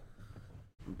show.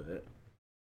 But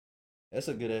that's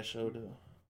a good ass show though.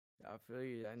 I feel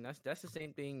you, and that's the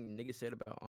same thing niggas said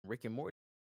about Rick and Morty.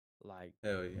 Like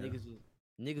Hell yeah. niggas is,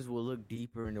 niggas will look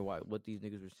deeper into what these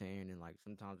niggas were saying, and like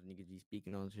sometimes niggas be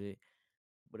speaking on shit.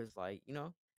 But it's like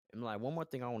and like one more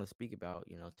thing I want to speak about.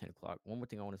 10 o'clock. One more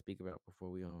thing I want to speak about before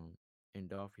we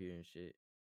end off here and shit.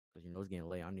 Cause it's getting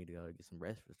late. I need to go get some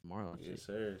rest for tomorrow and Yes shit.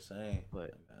 sir. Same.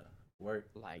 But I gotta work.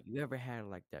 like, you ever had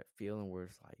like that feeling where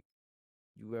it's like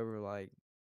you ever like,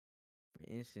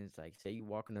 for instance, like say you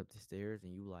walking up the stairs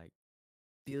and you like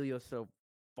feel yourself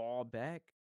fall back,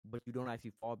 but you don't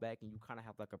actually fall back, and you kind of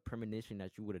have like a premonition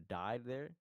that you would have died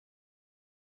there.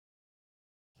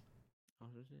 Oh,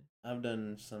 shit. I've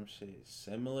done some shit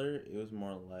similar. It was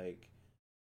more like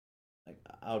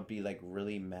I would be like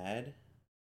really mad.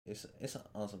 It's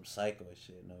on some psycho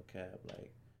shit, no cap.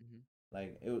 Mm-hmm.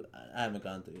 Like it was, I haven't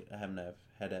gone through. I haven't have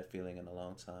had that feeling in a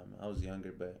long time. I was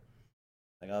younger, but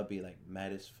like I'll be like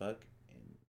mad as fuck and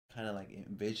kind of like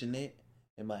envision it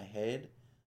in my head,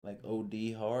 like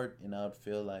OD hard, and I'd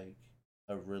feel like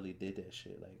I really did that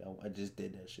shit. Like I just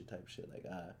did that shit type shit. Like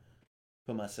I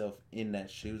put myself in that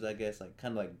shoes, I guess. Like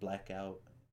kind of like black out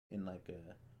in like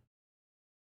a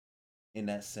in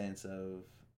that sense of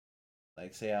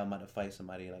like say I'm about to fight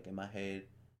somebody. Like in my head,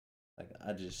 like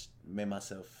I just made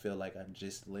myself feel like I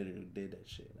just literally did that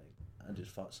shit. Like I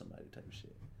just fought somebody type of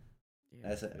shit. Yeah,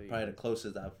 That's I feel you. probably the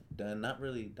closest I've done. Not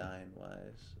really dying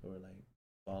wise or like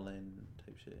falling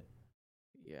type shit.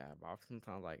 Yeah, but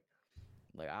sometimes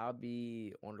like I'll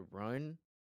be on the run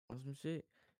on some shit,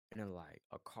 and then like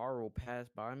a car will pass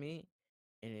by me,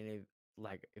 and then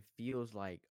it feels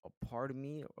like a part of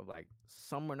me or like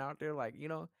someone out there like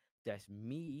that's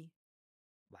me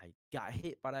like got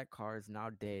hit by that car is now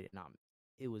dead, and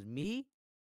it was me,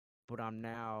 but I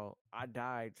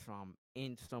died, so I'm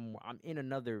in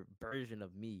another version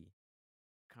of me,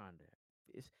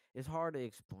 kinda. It's hard to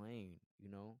explain.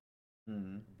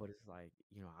 Mm. But it's like,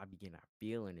 I begin that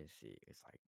feeling and shit. It's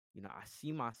like, I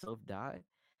see myself die,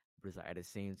 but it's like at the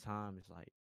same time, it's like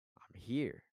I'm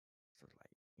here. So it's like,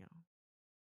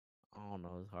 I don't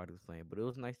know, it's hard to explain. But it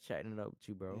was nice chatting it up with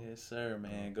you, bro. Yes, sir, Uh,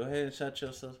 man. Go ahead and shut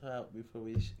yourself out before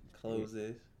we yeah, close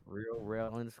this. real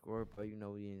underscore, but we in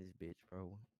this bitch,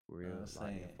 bro. I'm Real lot of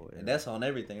saying, info and there. that's on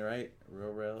everything, right?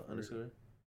 Real Real. underscore.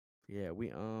 Yeah,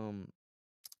 we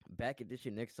back at this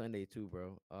shit next Sunday too,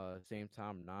 bro. Same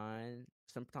time 9.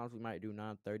 Sometimes we might do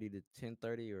 9:30 to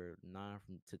 10:30 or 9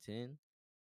 to 10.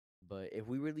 But if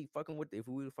we really fucking with the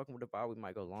vibe, we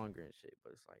might go longer and shit.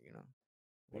 But it's like,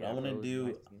 What I yeah, want to bro, it was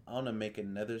nice do, to you. I want to make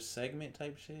another segment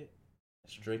type shit, Hmm.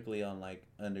 strictly on like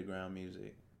underground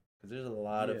music, because there's a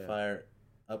lot of Yeah. fire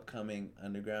upcoming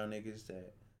underground niggas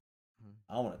that Mhm.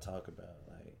 I want to talk about.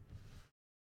 Like,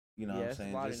 you know what I'm Yeah, it's a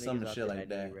saying? lot of Just niggas some out shit there like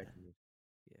that need that. recognition.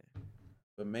 Yeah.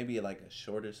 But maybe like a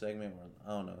shorter segment or I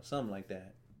don't know, something like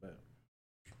that. But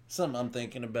something I'm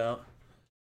thinking about.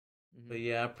 Hmm. But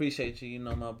yeah, I appreciate you,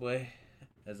 my boy.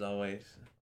 As always.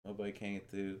 My boy came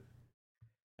through.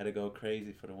 Had to go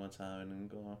crazy for the one time and then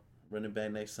go on. Running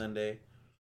back next Sunday.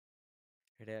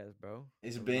 It has, bro.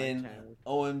 It's It was nice been chatting with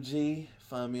OMG.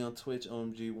 Find me on Twitch,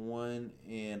 OMG1,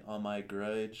 and on my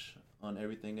grudge on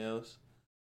everything else.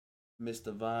 Missed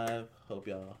the vibe. Hope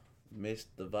y'all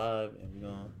missed the vibe. And we're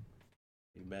going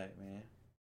to be back, man.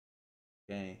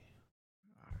 Gang.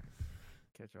 you. All right.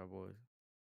 Catch y'all boys.